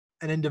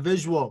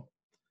individual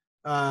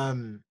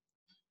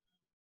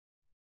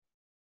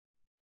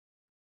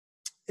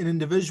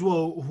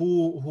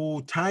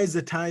who ties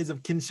the ties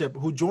of kinship,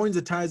 who joins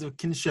the ties of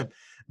kinship,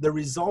 the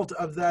result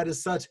of that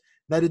is such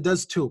that it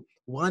does two.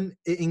 One,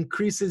 it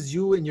increases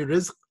you in your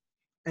rizq,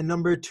 and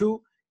number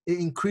two, it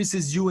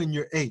increases you in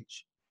your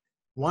age.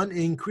 One,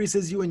 it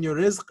increases you in your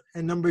rizq,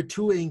 and number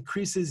two, it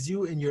increases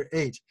you in your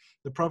age.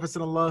 The Prophet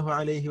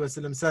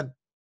ﷺ said,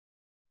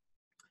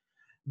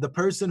 the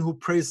person who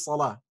prays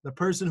salah, the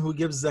person who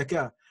gives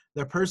zakah,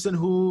 the person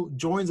who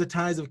joins the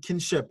ties of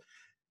kinship,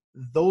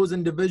 those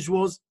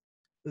individuals,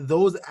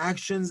 those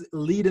actions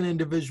lead an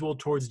individual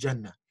towards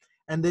Jannah.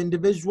 And the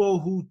individual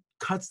who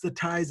cuts the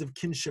ties of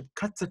kinship,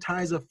 cuts the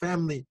ties of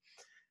family,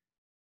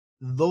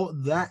 though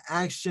that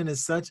action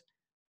is such,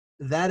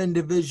 that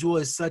individual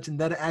is such, and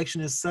that action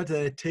is such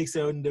that it takes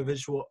an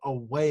individual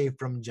away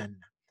from Jannah.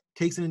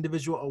 Takes an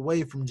individual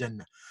away from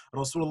Jannah.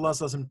 Rasulullah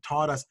ﷺ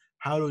taught us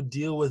how to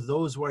deal with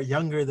those who are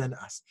younger than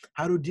us,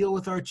 how to deal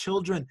with our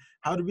children,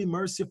 how to be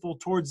merciful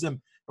towards them.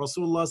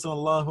 Rasulullah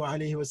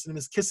ﷺ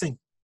is kissing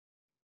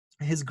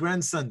his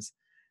grandsons,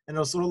 and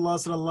Rasulullah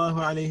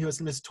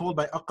ﷺ is told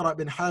by Aqra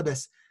bin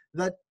Habis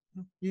that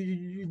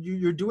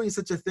you're doing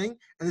such a thing,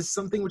 and it's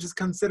something which is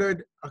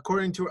considered,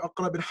 according to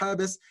Aqra bin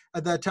Habis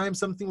at that time,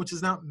 something which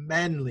is not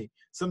manly,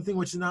 something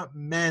which is not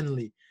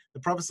manly. The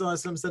Prophet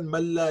ﷺ said,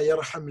 "Man la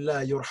yarham la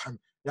yurham."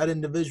 That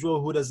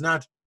individual who does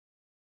not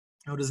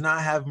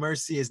have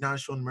mercy is not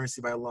shown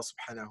mercy by Allah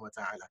subhanahu wa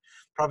ta'ala.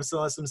 Prophet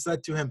ﷺ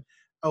said to him,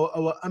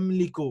 "Aw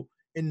amliku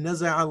in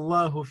naza'a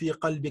Allahu fi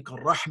qalbika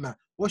ar-rahma."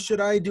 What should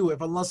I do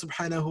if Allah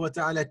subhanahu wa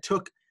ta'ala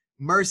took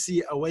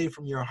mercy away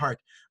from your heart?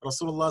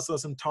 Rasulullah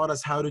ﷺ taught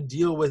us how to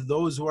deal with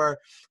those who are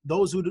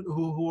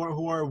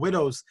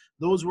widows,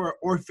 those who are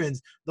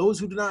orphans, those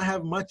who do not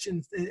have much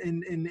in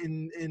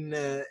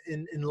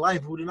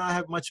life, who do not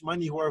have much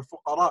money, who are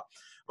fuqara.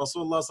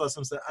 Rasulullah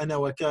ﷺ said, "Ana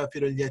wa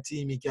kafir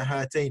al-yatimi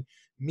kahatayn."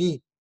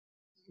 Me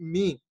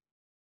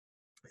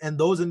and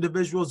those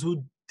individuals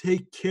who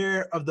take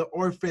care of the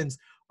orphans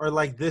are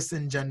like this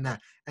in Jannah.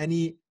 And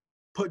he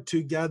put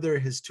together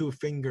his two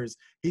fingers.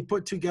 He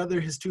put together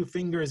his two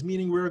fingers,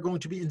 meaning we are going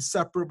to be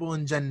inseparable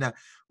in Jannah.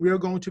 We are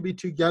going to be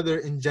together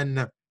in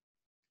Jannah.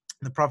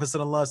 The Prophet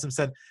ﷺ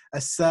said,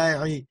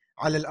 "As-sa'i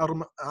ala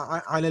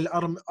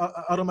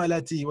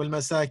al-armalati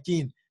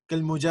wal-masakin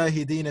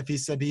kal-mujahideen fi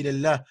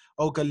sabilillah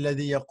aw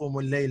kal-ladhi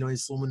yaqumu al-layl wa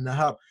yasumu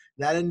an-nahar."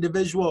 That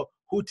individual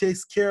who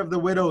takes care of the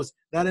widows,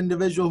 that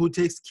individual who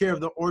takes care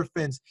of the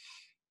orphans,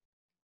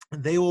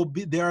 they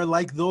are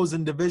like those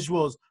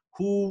individuals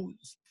who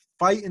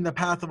fight in the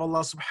path of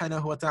Allah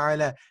subhanahu wa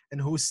ta'ala, and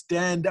who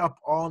stand up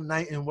all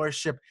night in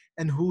worship,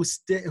 and who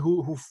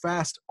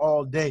fast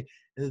all day.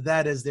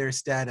 That is their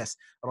status.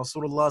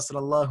 Rasulullah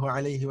sallallahu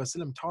alayhi wa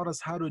sallam taught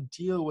us how to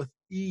deal with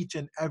each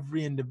and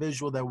every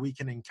individual that we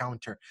can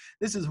encounter.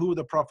 This is who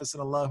the Prophet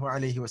sallallahu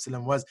alayhi wa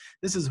sallam was.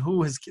 This is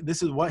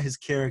what his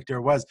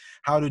character was.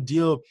 How to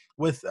deal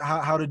with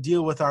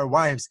our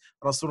wives.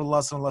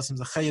 Rasulullah sallallahu alayhi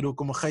wa sallam,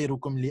 "Khayrukum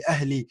khayrukum li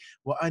ahli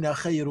wa ana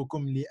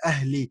khayrukum li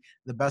ahli."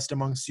 The best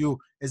amongst you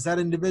is that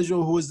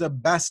individual who is the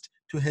best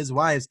to his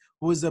wives,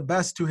 who is the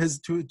best to his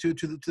to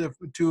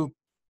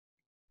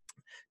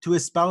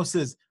his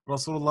spouses.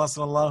 Rasulullah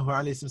sallallahu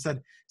alaihi wasallam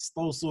said,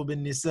 "Stawsu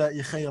bin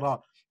nisa'i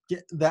khayra."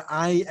 That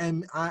I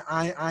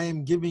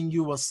am giving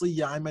you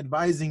wasiyah. I'm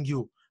advising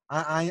you.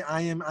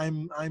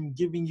 I'm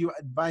giving you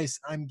advice.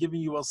 I'm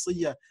giving you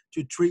wasiyah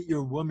to treat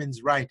your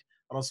women's right.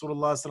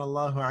 Rasulullah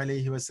sallallahu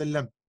alaihi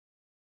wasallam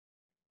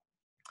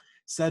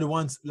said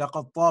once,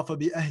 لقد طاف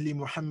بأهل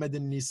محمد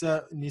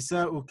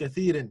نساء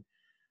كثير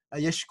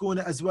يشكون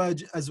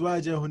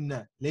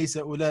أزواجهن ليس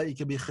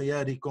أولئك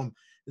بخياركم.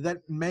 That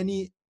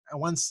many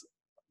once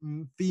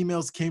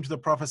females came to the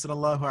Prophet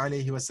sallallahu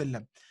alaihi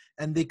wasallam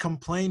and they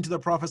complained to the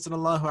Prophet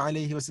sallallahu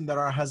alaihi wasallam that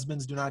our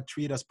husbands do not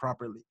treat us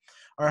properly.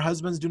 Our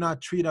husbands do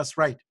not treat us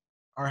right.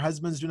 Our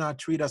husbands do not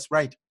treat us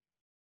right.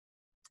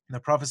 And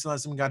the Prophet sallallahu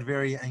alaihi wasallam got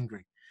very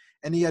angry.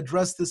 And he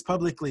addressed this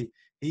publicly.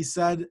 He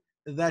said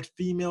that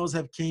females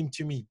have came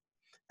to me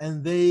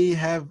and they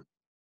have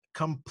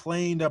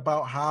complained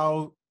about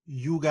how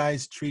you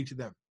guys treat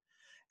them.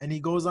 And he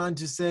goes on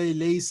to say,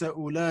 لَيْسَ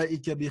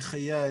أُولَٰئِكَ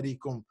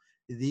بِخِيَارِكُمْ.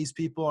 These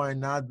people are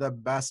not the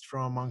best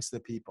from amongst the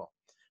people.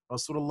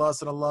 Rasulullah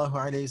sallallahu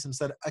alayhi wa sallam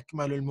said,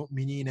 أَكْمَلُ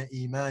الْمُؤْمِنِينَ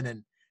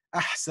إِيمَانًا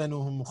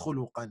أَحْسَنُهُمْ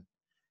خُلُقًا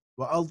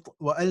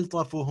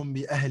وَأَلْطَفُهُمْ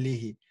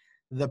بِأَهْلِهِ.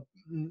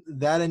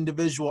 That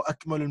individual,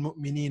 أَكْمَلُ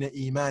الْمُؤْمِنِينَ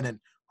إِيمَانًا,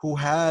 who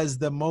has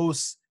the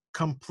most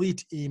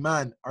complete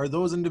iman, are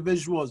those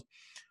individuals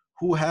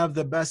who have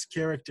the best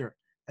character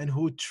and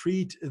who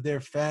treat their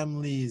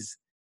families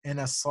in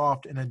a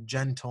soft and a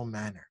gentle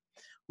manner.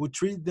 Who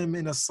treat them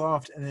in a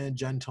soft and a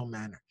gentle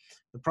manner.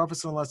 The Prophet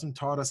ﷺ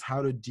taught us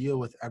how to deal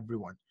with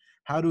everyone,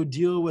 how to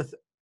deal with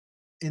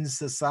in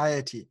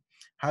society,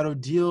 how to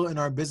deal in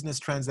our business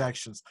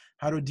transactions,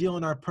 how to deal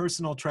in our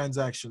personal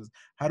transactions,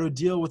 how to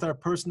deal with our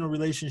personal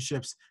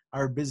relationships,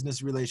 our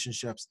business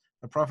relationships.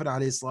 The Prophet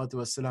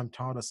ﷺ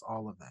taught us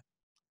all of that.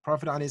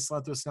 Prophet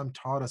ﷺ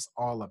taught us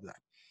all of that.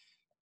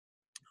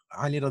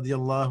 Ali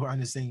radiallahu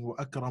anhu saying,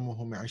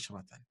 وَأَكْرَمُهُمْ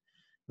عِشْرَةً.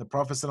 The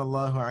Prophet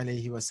sallallahu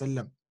alayhi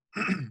wasallam,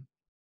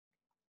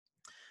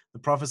 the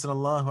Prophet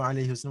sallallahu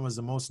alayhi wasallam was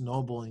the most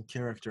noble in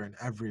character in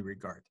every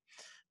regard.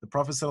 The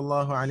Prophet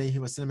sallallahu alayhi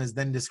wasallam is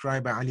then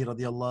described by Ali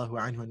radiallahu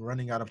anhu, and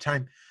running out of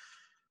time.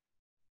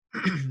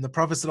 The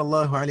Prophet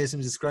sallallahu alayhi wasallam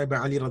is described by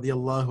Ali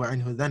radiallahu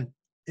anhu then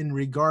in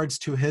regards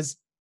to his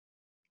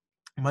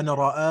مَنْ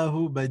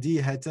رَآهُ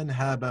بَدِيهَةً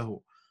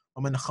هَابَهُ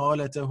وَمَنْ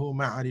خَالَتَهُ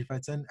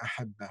مَعْرِفَةً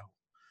أَحَبَّهُ.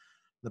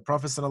 The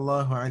Prophet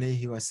sallallahu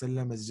alayhi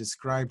wasallam is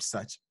described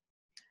such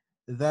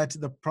that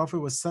the Prophet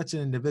was such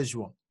an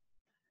individual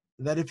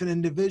that if an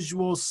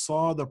individual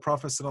saw the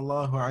Prophet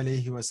sallallahu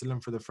alaihi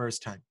wasallam for the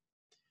first time,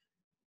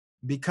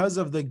 because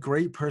of the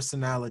great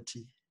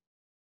personality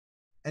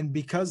and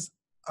because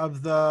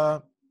of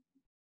the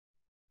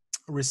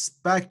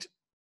respect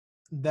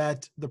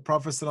that the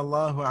Prophet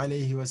sallallahu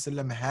alaihi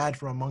wasallam had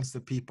from amongst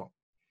the people,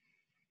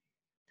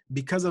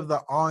 because of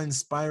the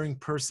awe-inspiring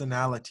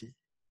personality,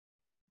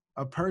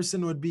 a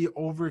person would be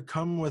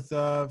overcome with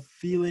a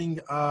feeling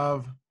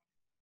of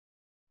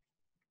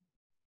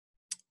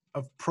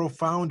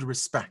profound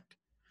respect.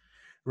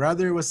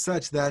 Rather, it was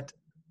such that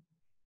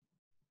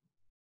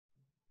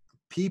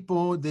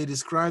people, they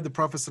describe the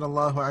Prophet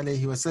sallallahu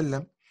alaihi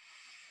wasallam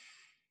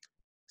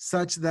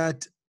such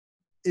that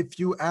if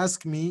you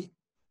ask me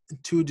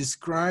to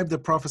describe the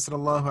Prophet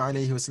sallallahu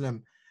alaihi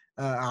wasallam,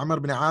 Amr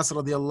bin As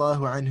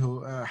radiallahu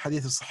anhu,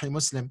 hadith of Sahih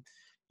Muslim,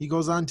 he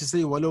goes on to say,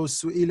 وَلَوْ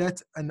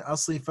سُئِلَتْ أَنْ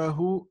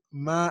أَصِفَهُ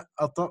مَا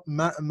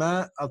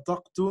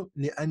أَطَقْتُ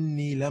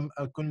لِأَنِّي لَمْ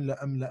أَكُنْ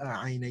لَأَمْلَأَ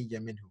عَيْنَيَّ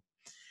مِنْهُ.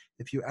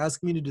 If you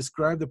ask me to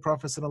describe the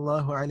Prophet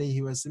sallallahu alaihi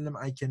wasallam,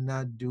 I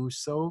cannot do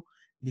so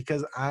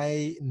because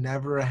I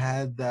never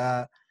had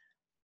the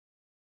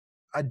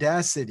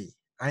audacity.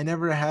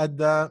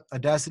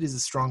 Audacity is a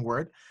strong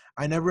word.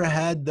 I never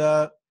had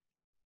the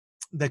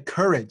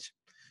courage,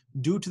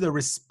 due to the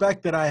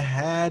respect that I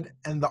had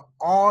and the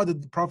awe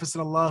that the Prophet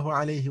sallallahu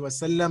alaihi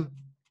wasallam,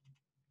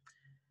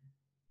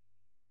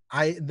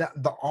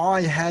 the awe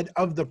I had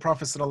of the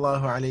Prophet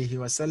sallallahu alaihi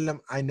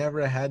wasallam, I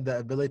never had the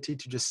ability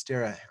to just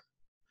stare at him.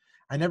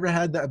 I never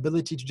had the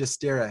ability to just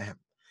stare at him.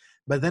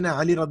 But then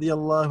Ali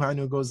radiallahu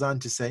anhu goes on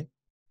to say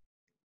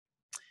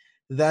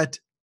that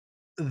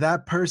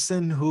that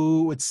person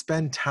who would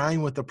spend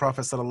time with the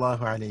Prophet sallallahu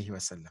alaihi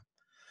wasallam,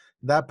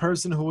 that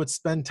person who would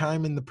spend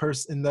time in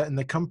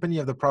the company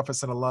of the Prophet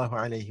sallallahu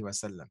alaihi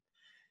wasallam,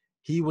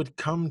 he would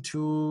come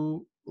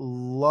to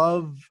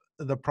love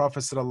the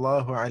Prophet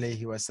sallallahu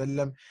alaihi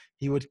wasallam.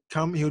 He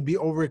would be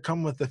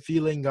overcome with a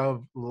feeling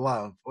of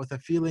love, with a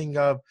feeling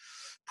of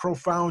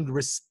profound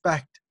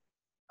respect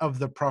of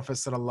the Prophet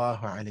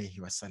sallallahu alaihi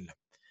wasallam.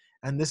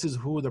 And this is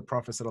who the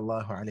Prophet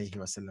sallallahu alaihi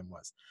wasallam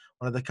was.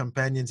 One of the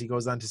companions, he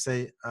goes on to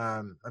say,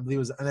 I believe it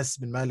was Anas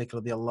bin Malik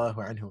radiallahu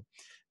anhu,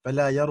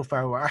 فَلَا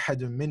يَرْفَعُ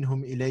أَحَدٌ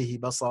مِّنْهُمْ إِلَيْهِ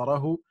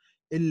بَصَارَهُ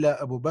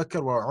إِلَّا أَبُو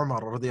بَكْرَ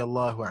وَعُمَرَ رضي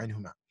الله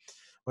عنهما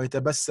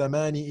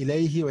وَيَتَبَسَّمَانِ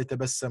إِلَيْهِ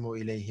وَيَتَبَسَّمُ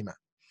إِلَيْهِمَا.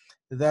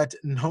 That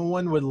no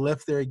one would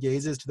lift their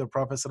gazes to the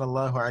Prophet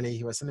sallallahu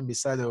alaihi wasallam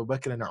beside Abu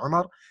Bakr and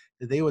Umar.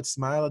 They would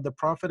smile at the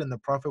Prophet and the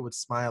Prophet would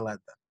smile at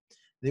them.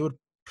 They would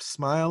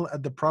smile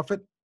at the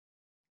Prophet,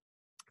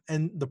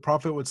 and the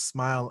Prophet would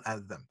smile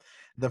at them.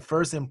 The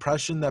first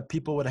impression that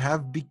people would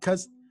have,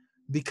 because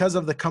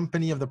of the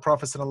company of the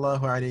Prophet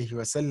sallallahu alaihi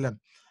wasallam,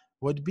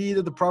 would be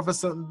that the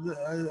Prophet,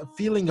 a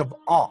feeling of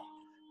awe,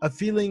 a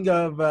feeling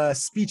of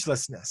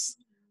speechlessness,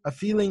 a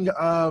feeling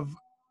of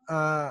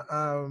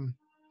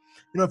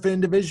if an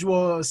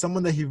individual,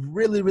 someone that he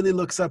really, really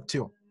looks up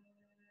to,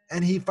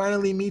 and he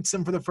finally meets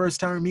him for the first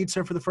time, or meets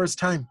her for the first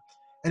time,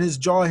 and his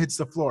jaw hits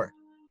the floor,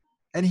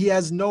 and he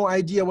has no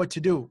idea what to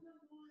do.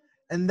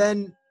 And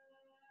then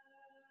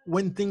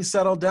when things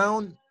settle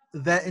down,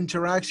 that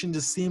interaction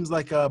just seems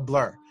like a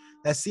blur.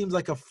 That seems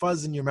like a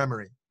fuzz in your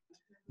memory.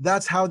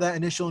 That's how that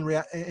initial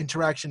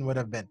interaction would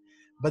have been.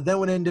 But then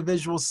when an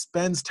individual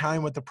spends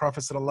time with the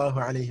Prophet sallallahu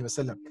alaihi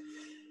wasallam,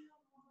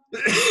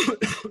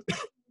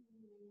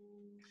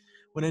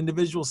 when an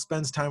individual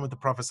spends time with the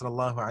Prophet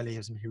sallallahu alaihi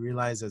wasallam, he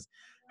realizes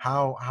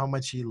how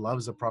much he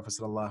loves the Prophet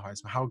sallallahu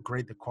alaihi wasallam, how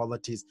great the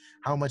qualities,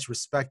 how much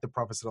respect the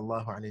Prophet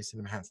sallallahu alaihi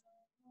wasallam has.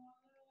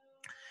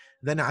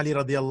 Then Ali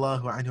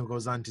radiallahu anhu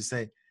goes on to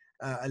say,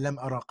 "Lam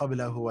ara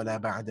qablahu wa la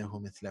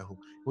ba'dahu mithlahu,"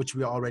 which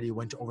we already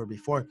went over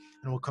before,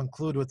 and we'll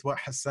conclude with what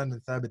Hassan bin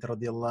Thabit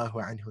radiallahu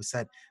anhu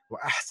said: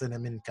 "وأحسن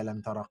منك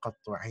لم تر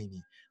قط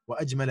عيني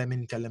وأجمل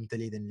منك لم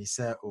تلد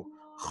النساء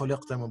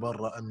خلقت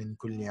مبرأ من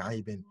كل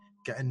عيب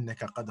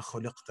كأنك قد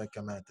خلقت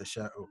كما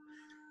تشاء."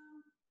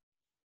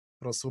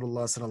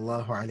 Rasulullah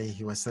sallallahu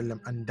alayhi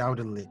wasallam,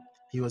 undoubtedly,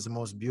 he was the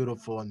most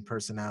beautiful in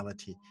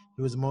personality.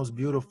 He was most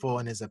beautiful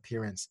in his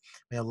appearance.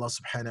 May Allah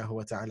subhanahu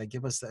wa ta'ala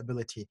give us the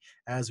ability,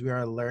 as we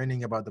are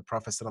learning about the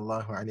Prophet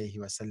sallallahu alayhi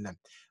wasallam,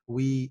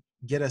 we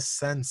get a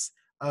sense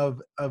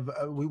of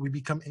we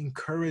become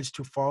encouraged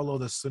to follow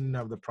the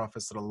sunnah of the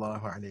Prophet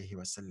sallallahu alayhi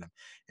wasallam.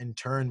 In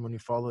turn, when we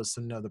follow the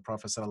sunnah of the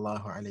Prophet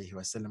sallallahu alayhi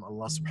wasallam,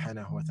 Allah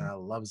subhanahu wa ta'ala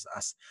loves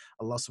us.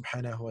 Allah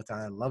subhanahu wa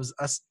ta'ala loves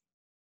us.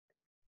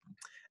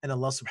 And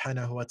Allah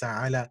subhanahu wa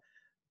ta'ala,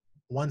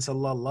 once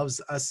Allah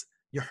loves us,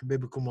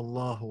 يُحْبِبْكُمُ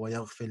اللَّهُ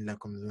وَيَغْفِرْ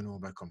لَكُمْ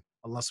ذُنُوبَكُمْ.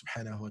 Allah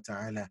subhanahu wa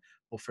ta'ala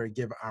will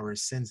forgive our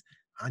sins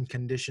on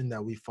condition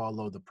that we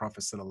follow the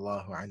Prophet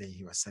sallallahu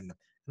alayhi wa sallam.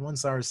 And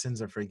once our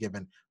sins are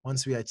forgiven,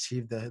 once we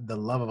achieve the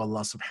love of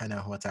Allah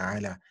subhanahu wa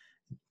ta'ala,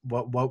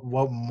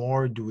 what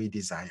more do we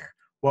desire?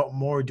 What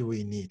more do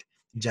we need?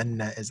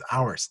 Jannah is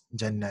ours.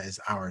 Jannah is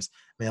ours.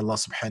 May Allah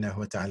subhanahu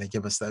wa ta'ala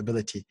give us the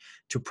ability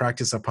to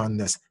practice upon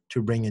this,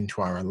 to bring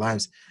into our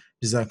lives.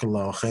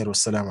 Jazakallahu khair.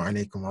 Wassalamu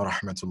alaikum wa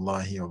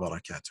rahmatullahi wa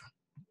barakatuh.